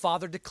way that the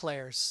Father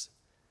declares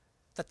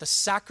that the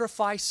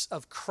sacrifice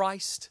of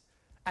Christ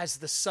as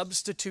the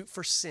substitute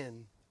for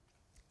sin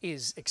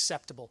is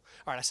acceptable.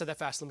 All right, I said that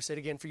fast. Let me say it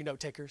again for you note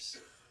takers.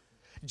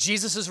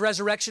 Jesus'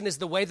 resurrection is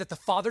the way that the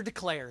Father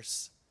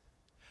declares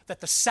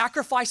that the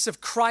sacrifice of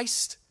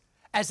Christ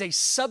as a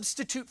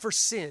substitute for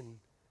sin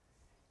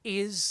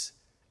is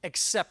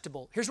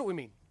acceptable. Here's what we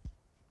mean.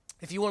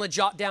 If you want to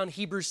jot down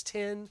Hebrews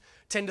 10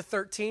 to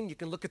 13, you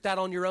can look at that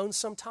on your own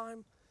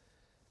sometime.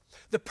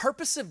 The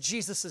purpose of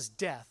Jesus'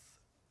 death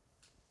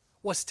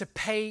was to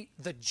pay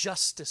the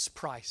justice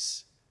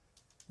price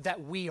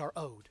that we are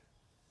owed,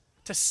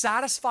 to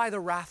satisfy the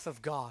wrath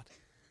of God,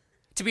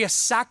 to be a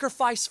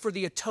sacrifice for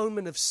the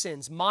atonement of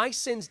sins. My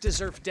sins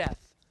deserve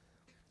death.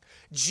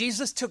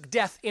 Jesus took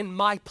death in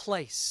my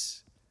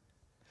place.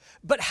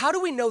 But how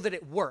do we know that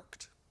it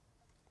worked?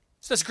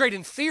 So that's great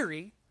in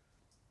theory.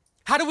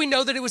 How do we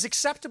know that it was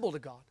acceptable to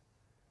God?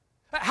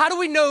 How do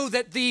we know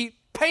that the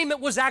payment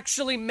was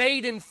actually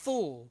made in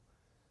full?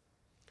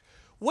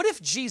 What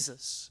if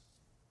Jesus,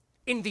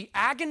 in the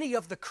agony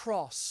of the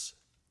cross,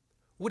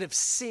 would have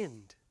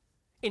sinned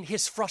in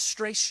his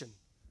frustration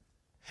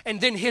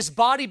and then his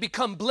body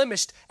become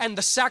blemished and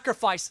the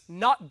sacrifice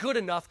not good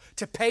enough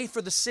to pay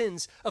for the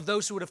sins of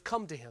those who would have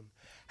come to him.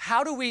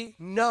 How do we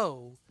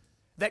know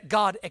that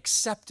God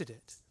accepted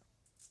it?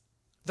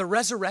 The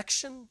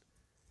resurrection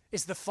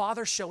is the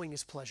Father showing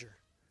his pleasure.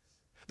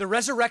 The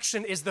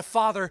resurrection is the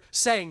Father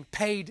saying,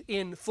 paid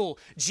in full.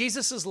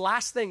 Jesus'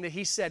 last thing that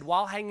he said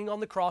while hanging on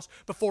the cross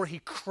before he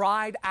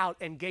cried out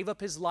and gave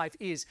up his life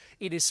is,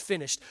 it is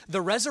finished.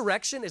 The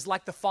resurrection is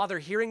like the Father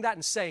hearing that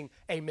and saying,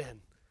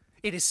 amen.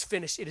 It is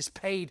finished. It is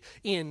paid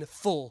in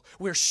full.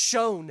 We're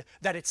shown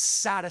that it's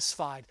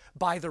satisfied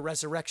by the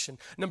resurrection.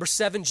 Number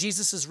 7,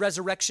 Jesus'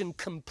 resurrection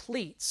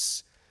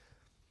completes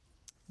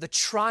the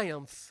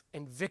triumph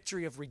and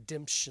victory of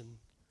redemption.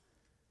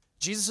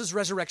 Jesus'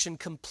 resurrection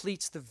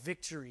completes the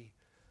victory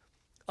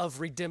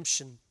of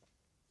redemption.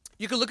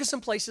 You can look at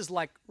some places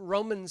like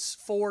Romans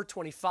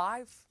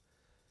 4:25,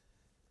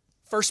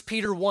 1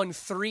 Peter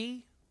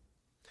 1:3.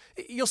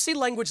 You'll see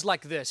language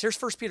like this. Here's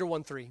 1 Peter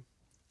 1:3.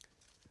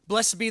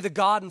 Blessed be the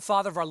God and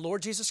Father of our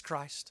Lord Jesus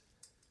Christ,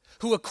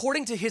 who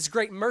according to his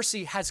great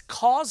mercy has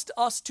caused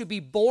us to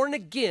be born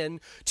again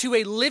to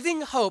a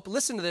living hope,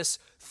 listen to this,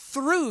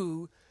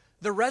 through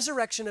the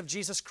resurrection of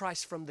Jesus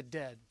Christ from the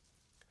dead.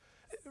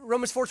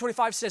 Romans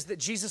 4:25 says that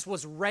Jesus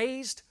was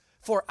raised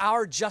for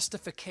our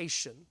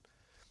justification.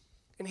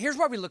 And here's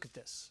why we look at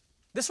this.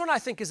 This one I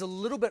think is a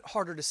little bit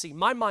harder to see.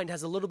 My mind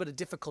has a little bit of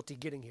difficulty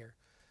getting here.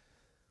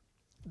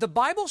 The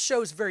Bible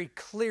shows very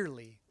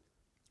clearly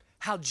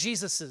how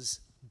Jesus'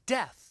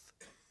 death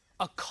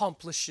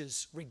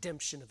accomplishes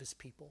redemption of his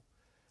people.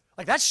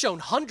 Like that's shown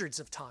hundreds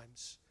of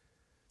times.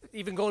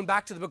 Even going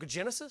back to the book of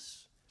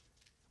Genesis,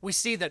 we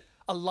see that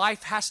a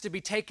life has to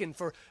be taken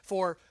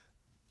for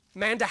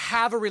man to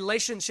have a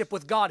relationship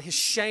with God. His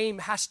shame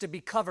has to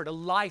be covered. A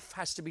life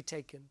has to be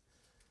taken.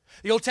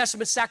 The Old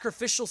Testament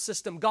sacrificial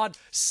system, God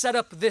set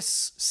up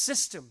this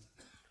system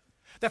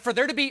that for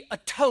there to be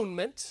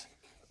atonement,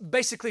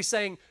 basically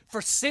saying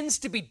for sins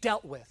to be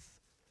dealt with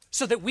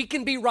so that we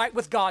can be right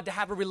with God, to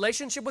have a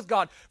relationship with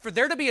God, for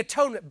there to be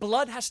atonement,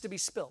 blood has to be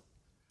spilled.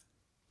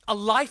 A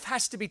life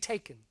has to be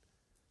taken.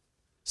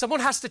 Someone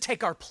has to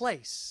take our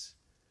place.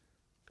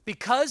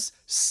 Because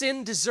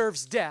sin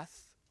deserves death,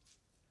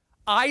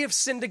 I have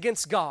sinned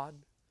against God.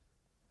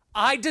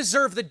 I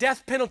deserve the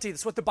death penalty.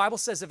 That's what the Bible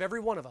says of every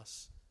one of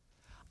us.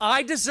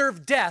 I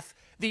deserve death.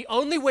 The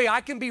only way I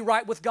can be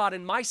right with God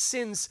and my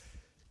sins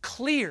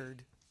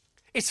cleared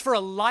is for a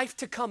life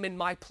to come in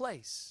my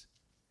place.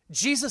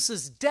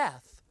 Jesus'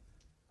 death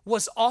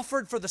was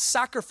offered for the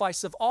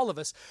sacrifice of all of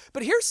us.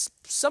 But here's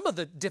some of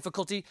the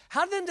difficulty.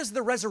 How then does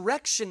the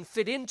resurrection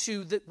fit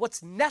into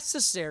what's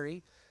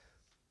necessary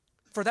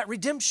for that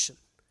redemption,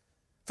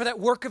 for that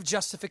work of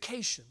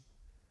justification?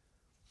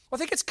 Well, I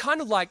think it's kind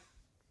of like,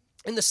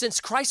 in the sense,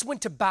 Christ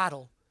went to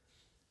battle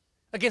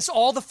against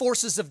all the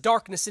forces of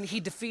darkness and he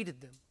defeated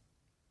them.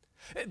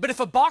 But if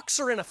a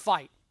boxer in a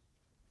fight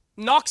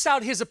knocks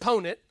out his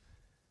opponent,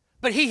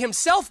 but he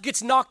himself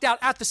gets knocked out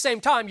at the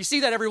same time, you see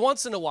that every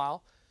once in a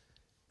while.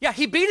 Yeah,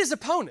 he beat his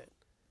opponent,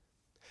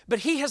 but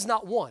he has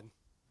not won.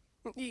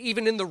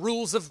 Even in the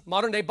rules of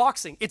modern day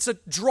boxing, it's a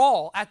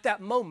draw at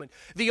that moment.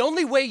 The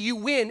only way you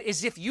win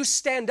is if you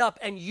stand up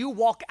and you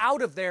walk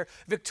out of there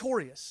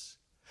victorious.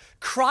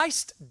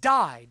 Christ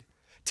died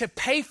to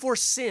pay for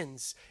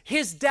sins.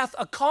 His death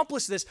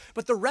accomplished this,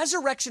 but the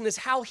resurrection is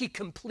how he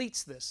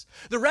completes this.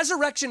 The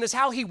resurrection is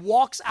how he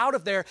walks out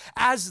of there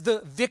as the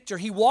victor.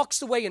 He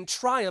walks away in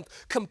triumph,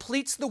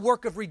 completes the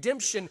work of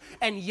redemption,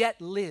 and yet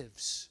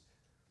lives.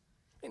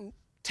 And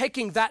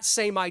taking that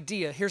same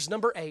idea, here's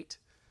number 8.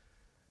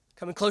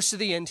 Coming close to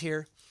the end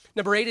here.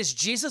 Number 8 is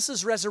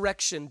Jesus'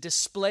 resurrection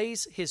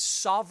displays his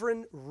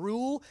sovereign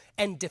rule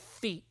and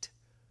defeat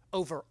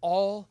over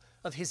all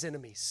of his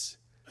enemies.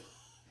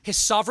 His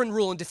sovereign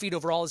rule and defeat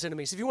over all his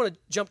enemies. If you want to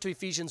jump to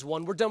Ephesians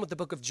 1, we're done with the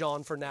book of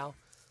John for now.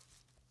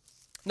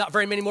 Not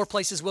very many more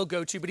places we'll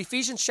go to, but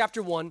Ephesians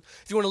chapter 1,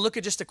 if you want to look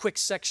at just a quick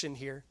section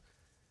here.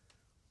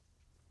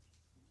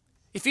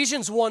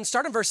 Ephesians 1,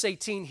 start in verse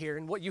 18 here,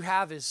 and what you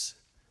have is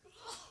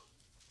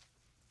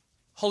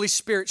Holy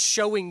Spirit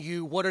showing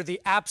you what are the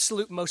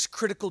absolute most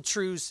critical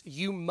truths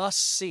you must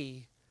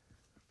see.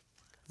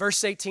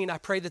 Verse 18, I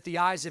pray that the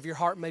eyes of your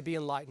heart may be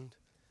enlightened,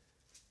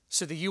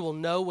 so that you will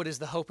know what is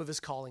the hope of his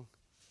calling,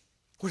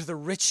 what are the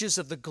riches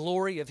of the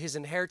glory of his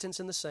inheritance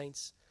in the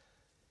saints,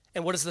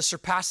 and what is the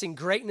surpassing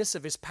greatness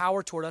of his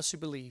power toward us who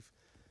believe.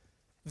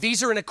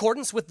 These are in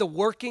accordance with the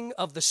working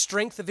of the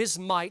strength of his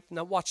might,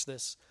 now watch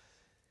this,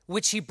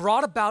 which he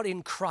brought about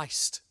in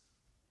Christ,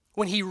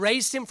 when he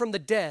raised him from the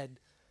dead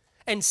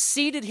and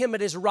seated him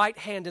at his right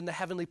hand in the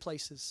heavenly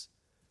places,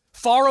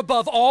 far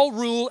above all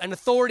rule and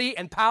authority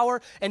and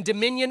power and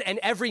dominion and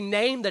every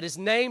name that is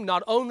named,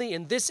 not only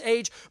in this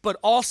age, but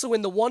also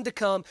in the one to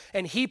come.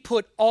 And he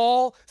put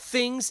all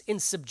things in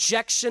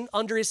subjection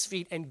under his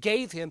feet and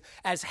gave him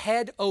as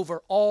head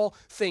over all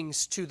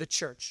things to the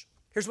church.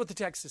 Here's what the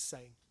text is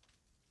saying.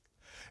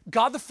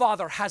 God the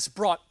Father has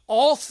brought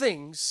all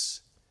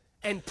things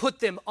and put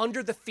them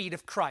under the feet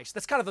of Christ.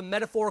 That's kind of a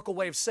metaphorical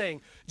way of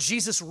saying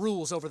Jesus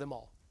rules over them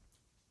all.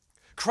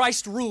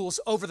 Christ rules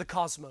over the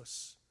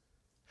cosmos.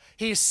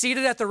 He is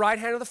seated at the right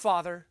hand of the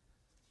Father,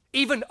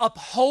 even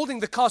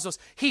upholding the cosmos.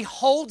 He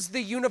holds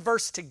the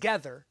universe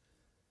together.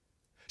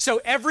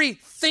 So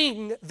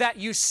everything that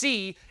you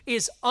see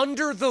is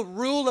under the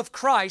rule of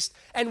Christ,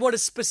 and what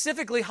is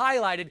specifically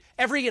highlighted,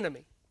 every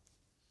enemy,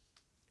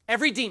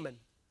 every demon,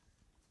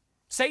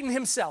 Satan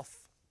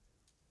himself,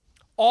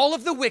 all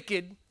of the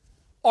wicked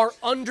are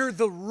under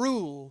the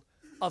rule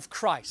of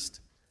Christ.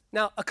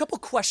 Now, a couple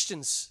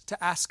questions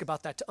to ask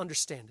about that to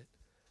understand it.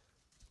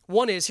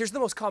 One is, here's the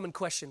most common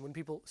question when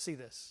people see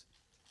this.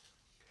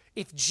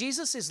 If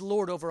Jesus is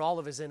Lord over all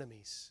of his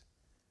enemies,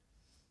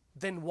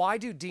 then why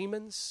do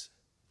demons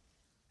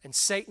and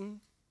Satan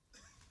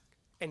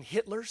and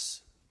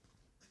Hitler's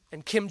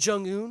and Kim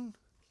Jong-un,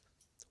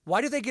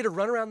 why do they get to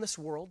run around this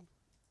world?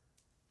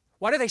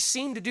 Why do they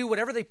seem to do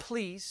whatever they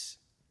please,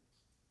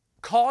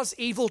 cause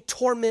evil,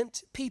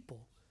 torment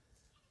people?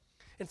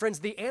 And friends,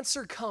 the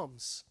answer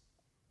comes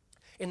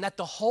in that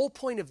the whole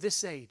point of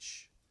this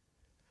age,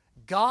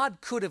 God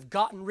could have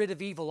gotten rid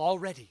of evil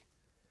already,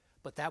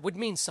 but that would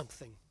mean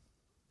something.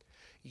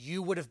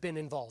 You would have been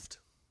involved.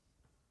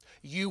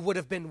 You would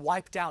have been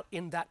wiped out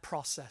in that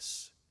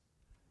process.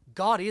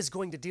 God is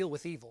going to deal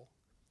with evil.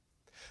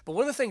 But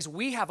one of the things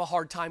we have a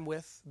hard time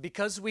with,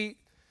 because we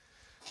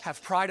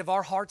have pride of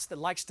our hearts that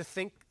likes to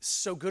think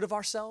so good of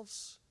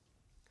ourselves,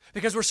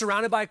 because we're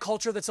surrounded by a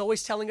culture that's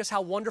always telling us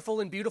how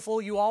wonderful and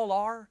beautiful you all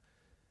are,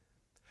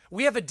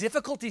 we have a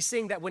difficulty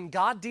seeing that when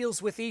God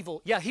deals with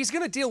evil, yeah, he's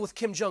going to deal with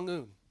Kim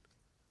Jong-un,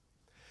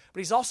 but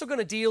he's also going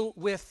to deal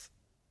with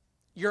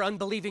your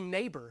unbelieving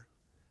neighbor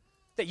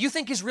that you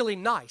think is really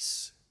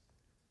nice,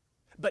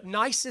 but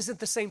nice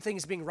isn't the same thing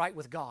as being right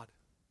with God.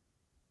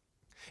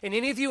 And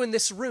any of you in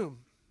this room,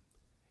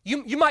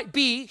 you might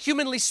be,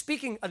 humanly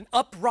speaking, an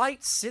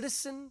upright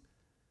citizen,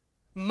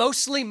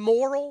 mostly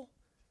moral,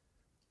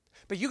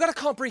 but you got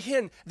to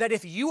comprehend that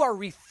if you are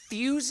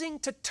refusing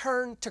to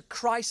turn to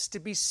Christ to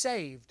be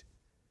saved,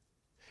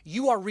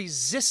 you are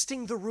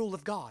resisting the rule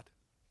of God.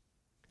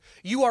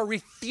 You are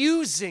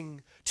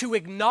refusing to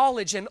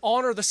acknowledge and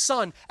honor the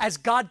Son as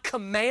God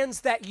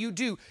commands that you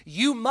do.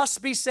 You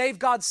must be saved,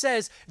 God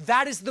says.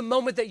 That is the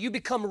moment that you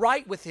become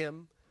right with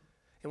Him.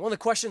 And one of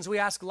the questions we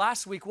asked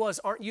last week was,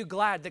 aren't you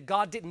glad that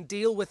God didn't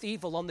deal with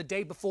evil on the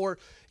day before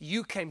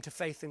you came to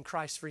faith in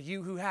Christ, for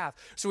you who have?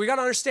 So we got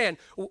to understand,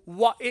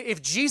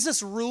 if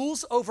Jesus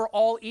rules over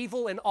all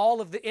evil and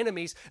all of the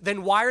enemies,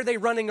 then why are they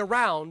running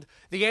around?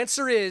 The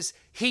answer is,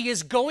 He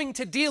is going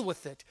to deal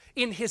with it.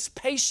 In His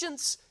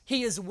patience,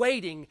 He is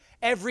waiting.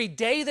 Every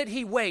day that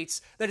He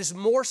waits, that is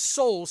more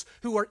souls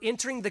who are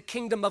entering the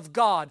kingdom of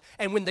God.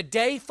 And when the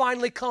day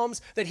finally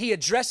comes that He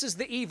addresses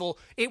the evil,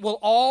 it will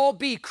all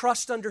be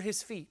crushed under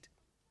His feet.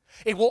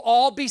 It will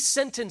all be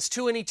sentenced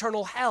to an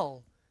eternal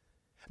hell.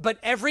 But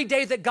every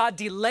day that God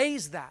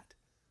delays that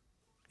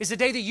is a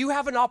day that you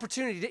have an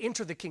opportunity to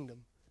enter the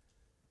kingdom.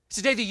 It's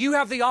a day that you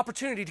have the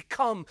opportunity to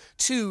come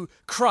to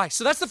Christ.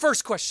 So that's the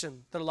first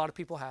question that a lot of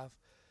people have.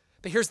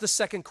 But here's the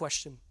second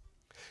question.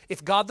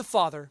 If God the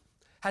Father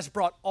has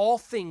brought all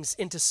things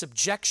into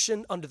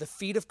subjection under the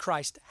feet of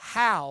Christ,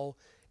 how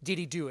did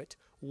He do it?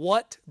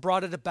 What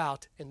brought it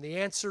about? And the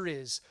answer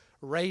is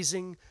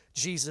raising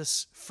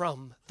Jesus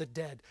from the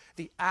dead.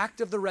 The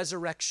act of the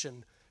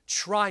resurrection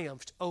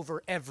triumphed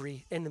over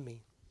every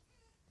enemy.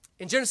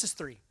 In Genesis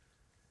 3,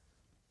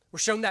 we're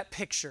shown that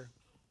picture.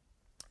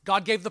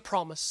 God gave the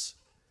promise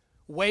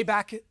way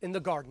back in the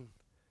garden.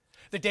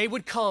 The day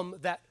would come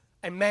that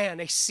a man,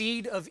 a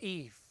seed of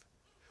Eve,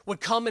 would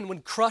come and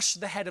would crush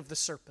the head of the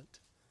serpent.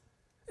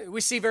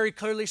 We see very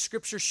clearly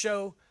Scripture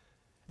show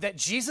that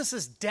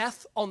Jesus'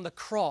 death on the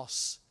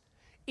cross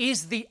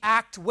is the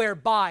act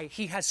whereby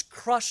He has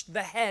crushed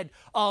the head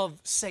of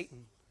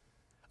Satan,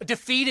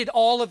 defeated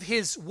all of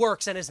his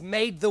works, and has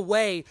made the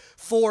way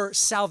for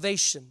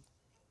salvation.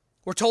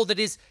 We're told that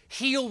His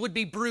heel would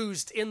be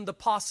bruised in the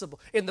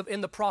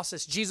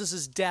process.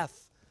 Jesus'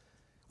 death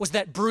was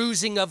that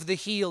bruising of the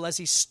heel as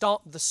He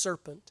stomped the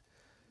serpent.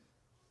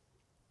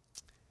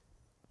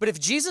 But if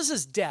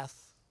Jesus'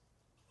 death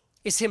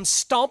is Him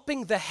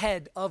stomping the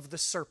head of the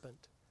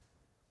serpent,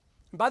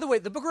 and by the way,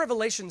 the book of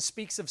Revelation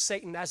speaks of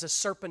Satan as a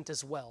serpent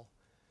as well.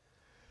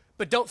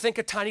 But don't think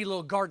a tiny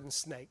little garden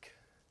snake.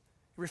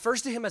 It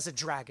refers to him as a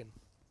dragon.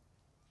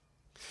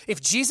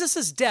 If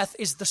Jesus' death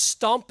is the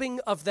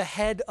stomping of the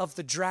head of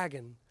the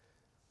dragon,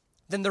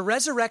 then the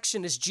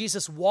resurrection is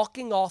Jesus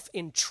walking off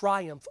in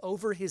triumph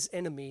over His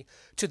enemy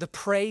to the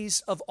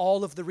praise of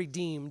all of the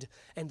redeemed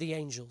and the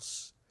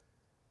angels.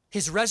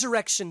 His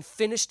resurrection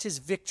finished His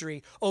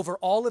victory over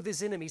all of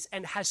His enemies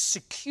and has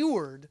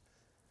secured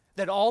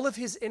that all of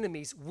His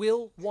enemies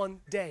will one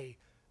day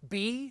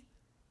be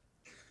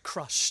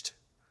crushed.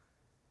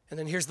 And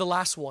then here's the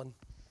last one.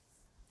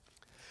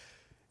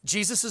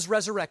 Jesus'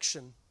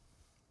 resurrection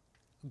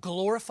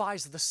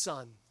glorifies the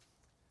Son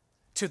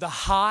to the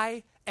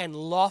high and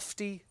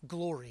lofty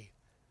glory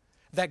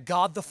that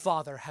God the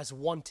Father has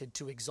wanted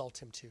to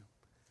exalt Him to.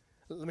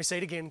 Let me say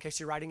it again in case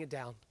you're writing it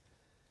down.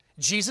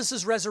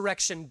 Jesus'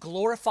 resurrection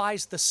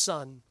glorifies the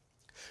Son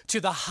to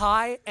the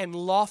high and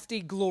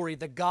lofty glory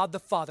that God the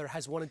Father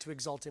has wanted to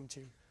exalt him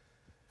to.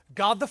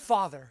 God the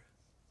Father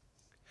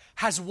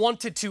has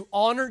wanted to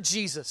honor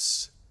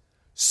Jesus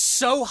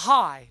so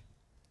high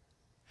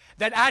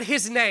that at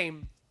his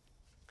name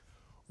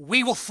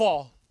we will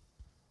fall.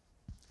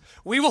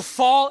 We will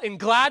fall in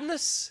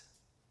gladness,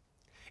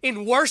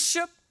 in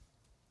worship,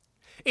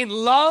 in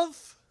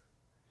love,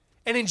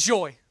 and in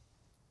joy.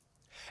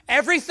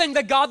 Everything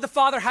that God the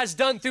Father has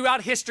done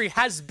throughout history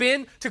has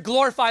been to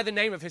glorify the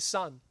name of his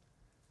Son,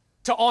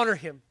 to honor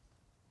him.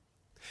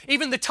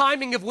 Even the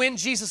timing of when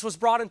Jesus was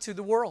brought into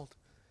the world.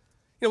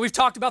 You know, we've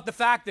talked about the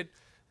fact that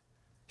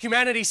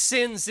humanity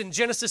sins in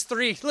Genesis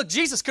 3. Look,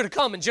 Jesus could have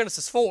come in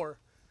Genesis 4.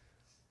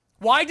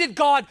 Why did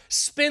God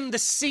spend the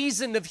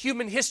season of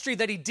human history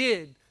that he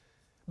did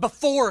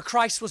before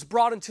Christ was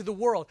brought into the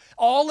world?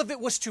 All of it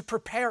was to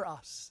prepare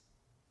us,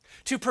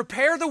 to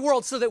prepare the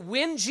world so that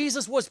when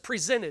Jesus was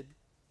presented,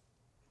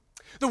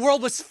 the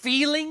world was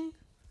feeling,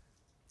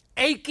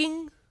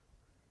 aching,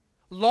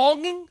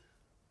 longing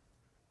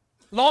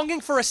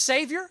for a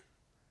Savior,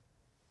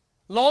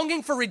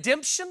 longing for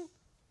redemption,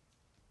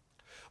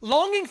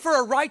 longing for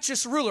a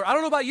righteous ruler. I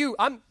don't know about you.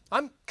 I'm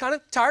kind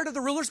of tired of the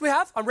rulers we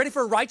have. I'm ready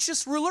for a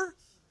righteous ruler.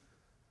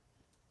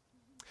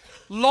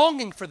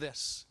 Longing for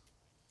this.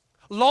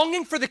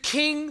 Longing for the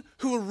king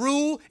who will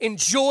rule in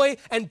joy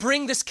and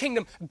bring this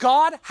kingdom.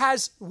 God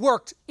has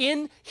worked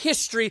in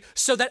history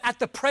so that at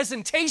the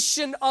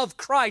presentation of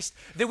Christ,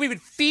 that we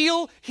would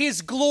feel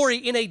his glory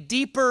in a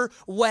deeper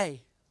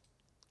way.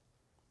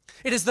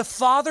 It is the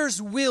Father's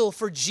will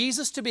for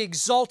Jesus to be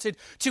exalted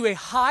to a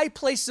high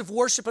place of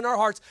worship in our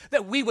hearts,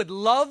 that we would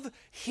love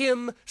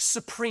him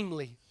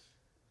supremely.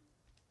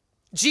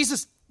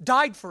 Jesus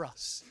died for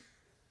us.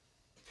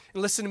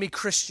 And listen to me,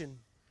 Christian.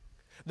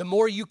 The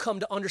more you come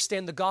to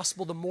understand the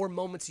gospel, the more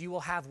moments you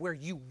will have where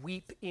you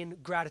weep in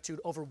gratitude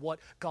over what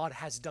God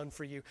has done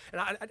for you.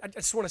 And I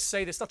just want to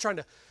say this, not trying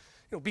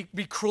to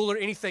be cruel or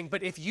anything,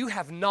 but if you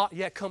have not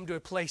yet come to a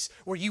place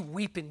where you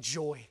weep in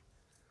joy,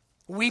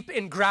 weep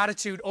in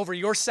gratitude over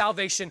your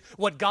salvation,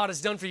 what God has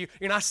done for you,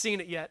 you're not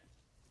seeing it yet.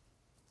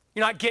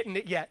 You're not getting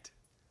it yet.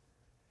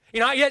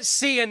 You're not yet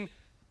seeing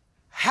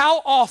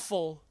how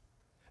awful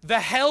the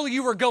hell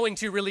you are going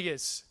to really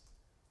is.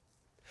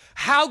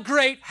 How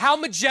great, how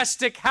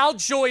majestic, how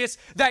joyous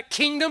that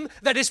kingdom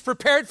that is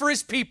prepared for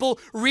his people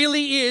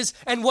really is,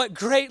 and what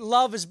great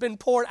love has been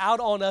poured out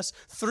on us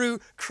through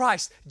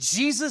Christ.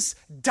 Jesus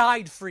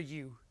died for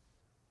you.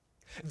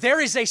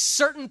 There is a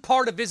certain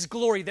part of his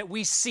glory that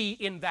we see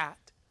in that.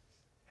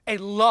 A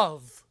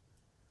love,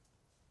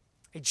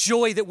 a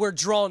joy that we're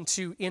drawn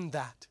to in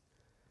that.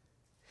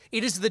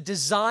 It is the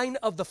design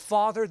of the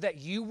Father that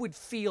you would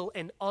feel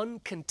an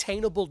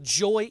uncontainable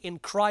joy in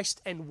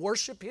Christ and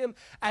worship him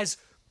as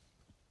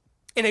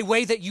in a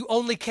way that you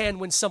only can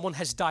when someone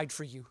has died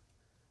for you.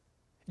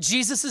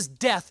 Jesus'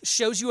 death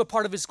shows you a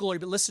part of his glory,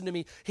 but listen to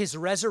me, his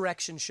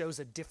resurrection shows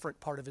a different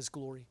part of his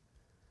glory.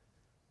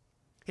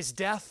 His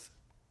death,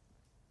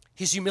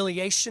 his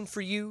humiliation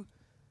for you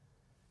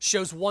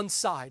shows one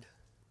side,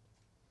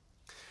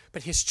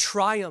 but his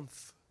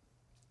triumph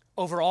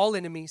over all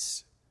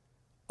enemies,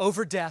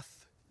 over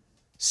death,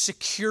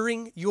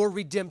 securing your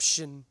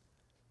redemption,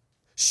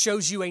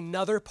 shows you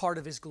another part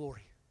of his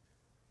glory.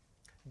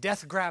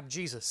 Death grabbed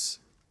Jesus.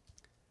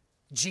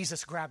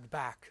 Jesus grabbed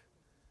back,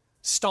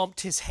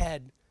 stomped his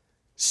head,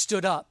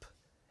 stood up,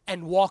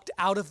 and walked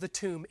out of the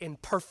tomb in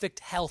perfect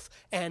health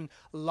and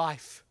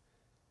life.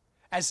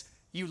 As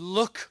you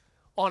look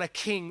on a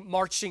king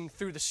marching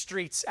through the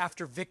streets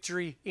after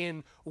victory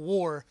in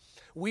war,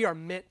 we are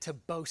meant to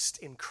boast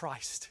in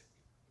Christ.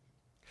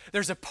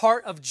 There's a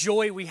part of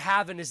joy we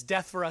have in his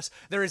death for us.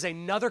 There is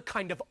another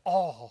kind of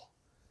awe,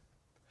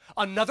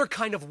 another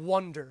kind of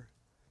wonder,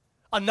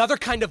 another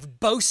kind of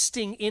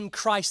boasting in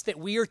Christ that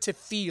we are to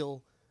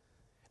feel,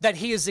 that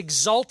he is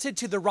exalted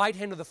to the right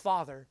hand of the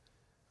Father.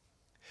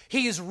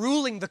 He is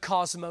ruling the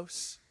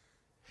cosmos.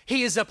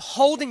 He is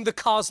upholding the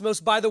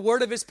cosmos by the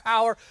word of his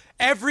power.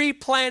 Every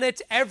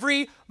planet,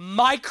 every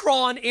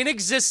micron in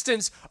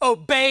existence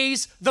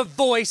obeys the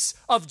voice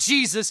of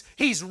Jesus.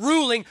 He's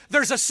ruling.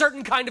 There's a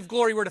certain kind of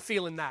glory we're to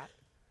feel in that.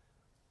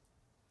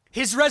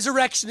 His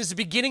resurrection is the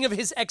beginning of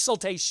his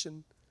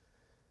exaltation.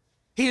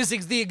 He is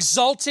the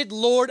exalted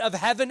Lord of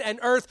heaven and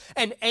earth,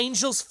 and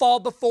angels fall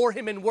before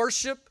him in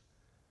worship.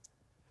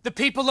 The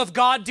people of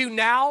God do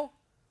now,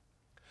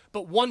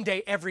 but one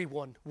day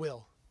everyone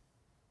will.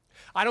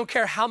 I don't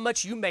care how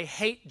much you may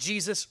hate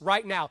Jesus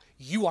right now,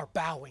 you are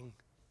bowing.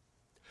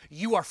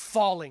 You are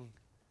falling.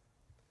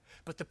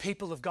 But the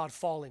people of God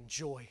fall in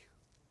joy.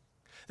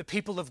 The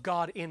people of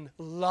God in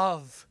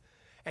love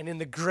and in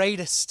the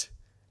greatest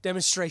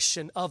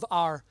demonstration of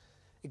our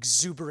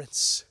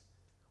exuberance.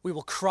 We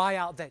will cry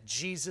out that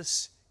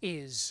Jesus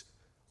is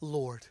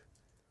Lord.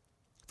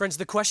 Friends,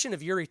 the question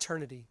of your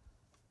eternity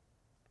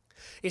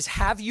is,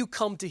 have you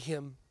come to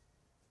him?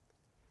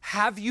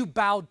 Have you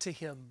bowed to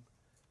him?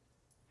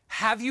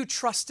 Have you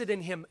trusted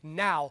in him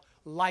now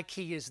like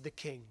he is the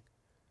king?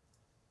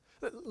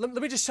 Let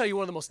me just tell you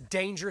one of the most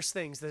dangerous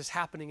things that is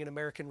happening in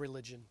American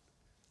religion.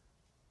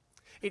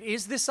 It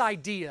is this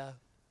idea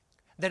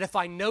that if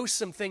I know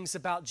some things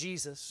about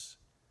Jesus,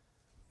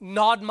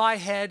 nod my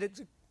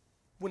head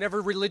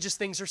whenever religious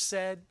things are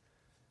said,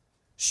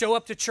 show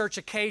up to church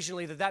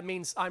occasionally, that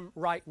means I'm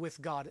right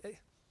with God.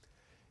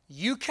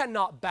 You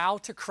cannot bow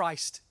to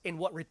Christ in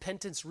what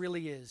repentance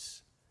really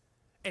is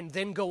and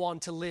then go on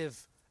to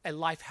live a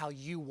life how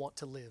you want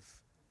to live.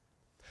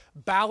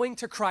 Bowing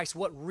to Christ,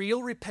 what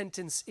real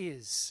repentance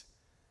is,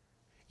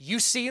 you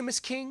see Him as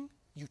King,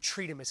 you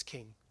treat Him as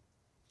King.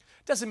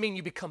 Doesn't mean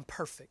you become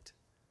perfect,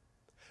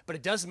 but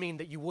it does mean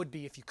that you would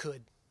be if you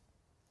could.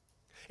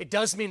 It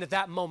does mean at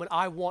that moment,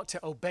 I want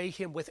to obey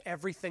Him with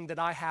everything that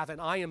I have, and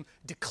I am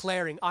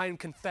declaring, I am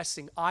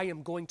confessing, I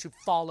am going to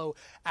follow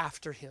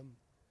after Him.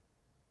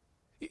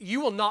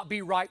 You will not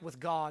be right with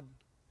God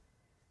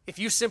if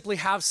you simply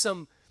have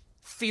some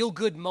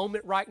feel-good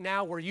moment right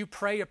now where you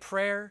pray a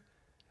prayer,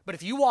 but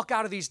if you walk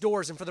out of these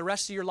doors and for the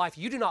rest of your life,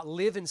 you do not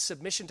live in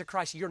submission to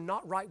Christ, you're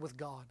not right with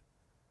God.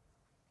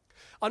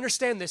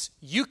 Understand this,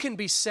 you can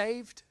be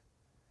saved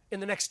in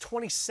the next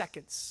 20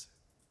 seconds.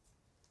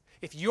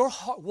 If your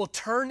heart will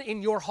turn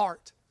in your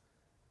heart,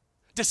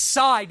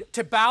 decide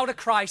to bow to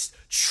Christ,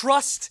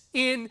 trust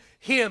in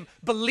Him,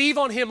 believe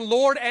on Him,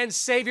 Lord and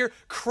Savior,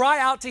 cry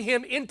out to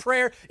Him in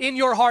prayer in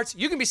your hearts.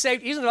 You can be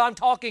saved even though I'm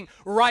talking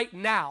right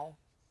now.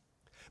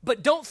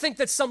 But don't think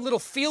that some little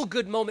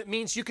feel-good moment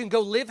means you can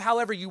go live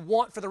however you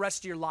want for the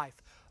rest of your life.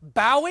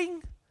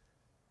 Bowing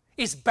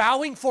is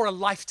bowing for a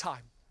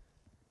lifetime.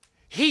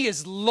 He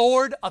is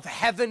Lord of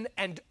heaven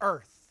and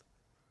earth.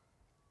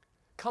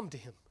 Come to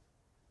Him.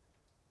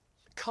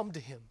 Come to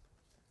Him.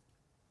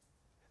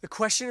 The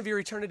question of your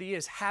eternity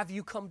is, have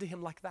you come to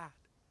Him like that?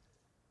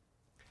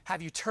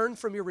 Have you turned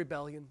from your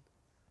rebellion?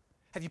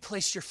 Have you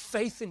placed your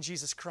faith in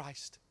Jesus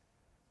Christ?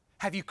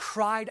 Have you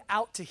cried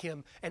out to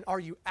Him, and are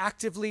you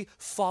actively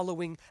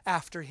following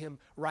after Him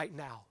right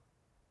now?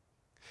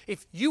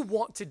 If you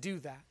want to do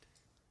that,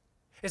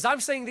 as I'm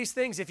saying these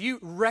things, if you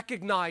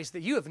recognize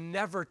that you have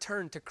never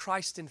turned to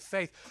Christ in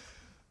faith,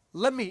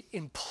 let me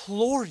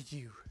implore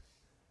you,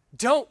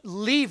 don't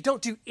leave,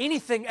 don't do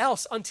anything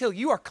else until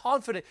you are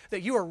confident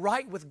that you are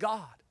right with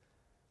God.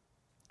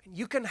 And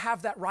you can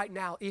have that right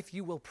now if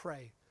you will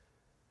pray.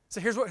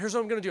 So here's what I'm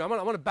going to do. I'm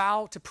going to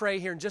bow to pray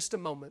here in just a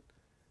moment.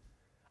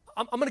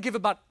 I'm going to give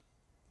about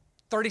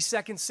 30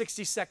 seconds,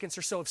 60 seconds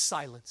or so of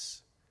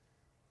silence.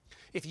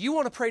 If you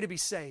want to pray to be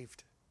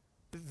saved,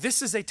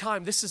 this is a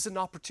time, this is an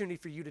opportunity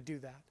for you to do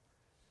that.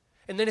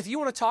 And then if you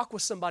want to talk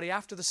with somebody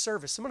after the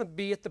service, I'm going to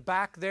be at the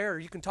back there, or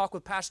you can talk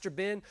with Pastor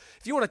Ben.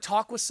 If you want to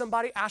talk with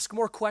somebody, ask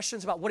more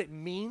questions about what it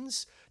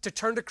means to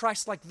turn to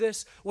Christ like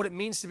this, what it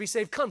means to be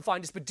saved, come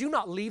find us. But do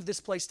not leave this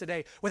place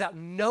today without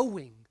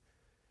knowing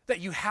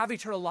that you have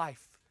eternal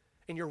life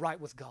and you're right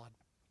with God.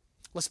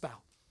 Let's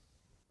bow.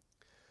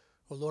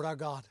 Oh, Lord our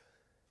God,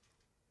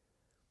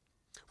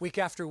 week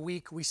after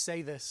week we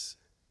say this.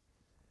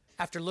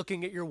 After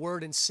looking at your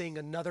word and seeing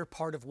another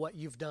part of what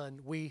you've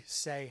done, we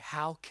say,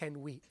 how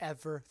can we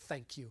ever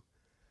thank you?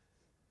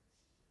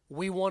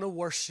 We want to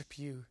worship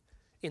you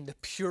in the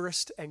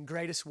purest and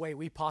greatest way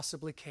we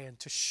possibly can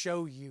to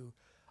show you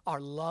our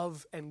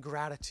love and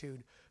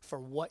gratitude for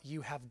what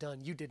you have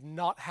done. You did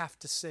not have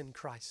to sin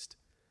Christ,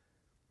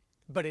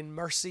 but in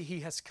mercy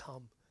He has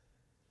come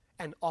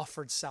and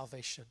offered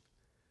salvation.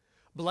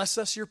 Bless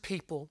us, your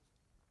people,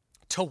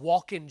 to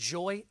walk in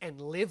joy and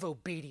live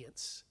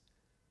obedience,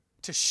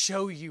 to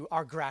show you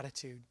our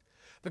gratitude.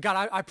 But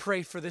God, I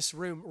pray for this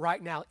room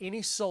right now,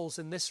 any souls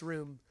in this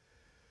room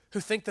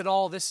who think that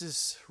all this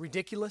is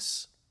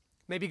ridiculous,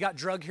 maybe got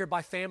drugged here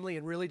by family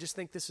and really just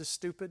think this is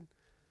stupid.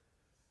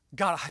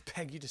 God, I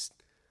beg you, just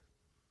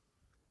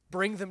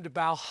bring them to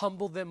bow,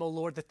 humble them, O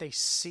Lord, that they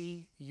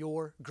see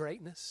your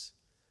greatness.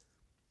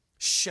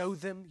 Show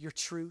them your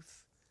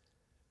truth.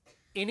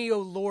 Any, O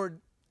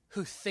Lord,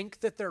 who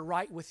think that they're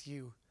right with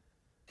you,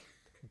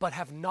 but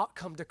have not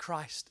come to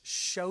Christ,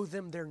 show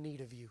them their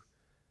need of you.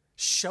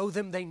 Show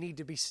them they need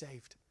to be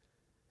saved.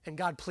 And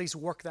God, please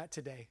work that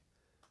today.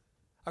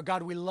 Our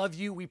God, we love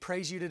you, we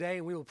praise you today,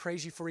 and we will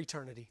praise you for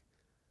eternity,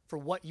 for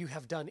what you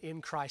have done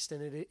in Christ,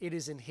 and it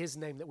is in His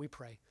name that we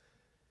pray.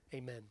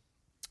 Amen.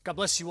 God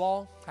bless you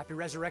all. Happy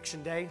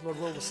Resurrection Day. Lord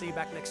willing, we'll see you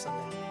back next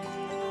Sunday.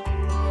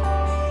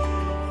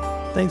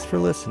 Thanks for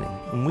listening,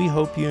 and we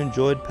hope you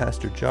enjoyed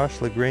Pastor Josh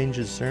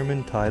LaGrange's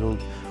sermon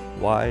titled,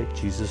 Why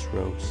Jesus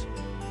Rose.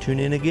 Tune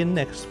in again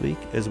next week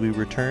as we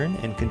return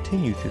and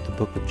continue through the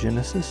book of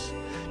Genesis.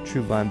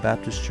 True Vine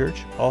Baptist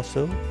Church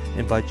also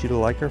invites you to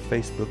like our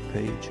Facebook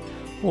page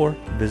or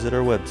visit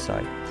our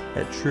website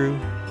at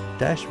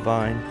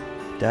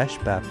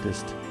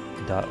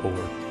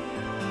true-vine-baptist.org.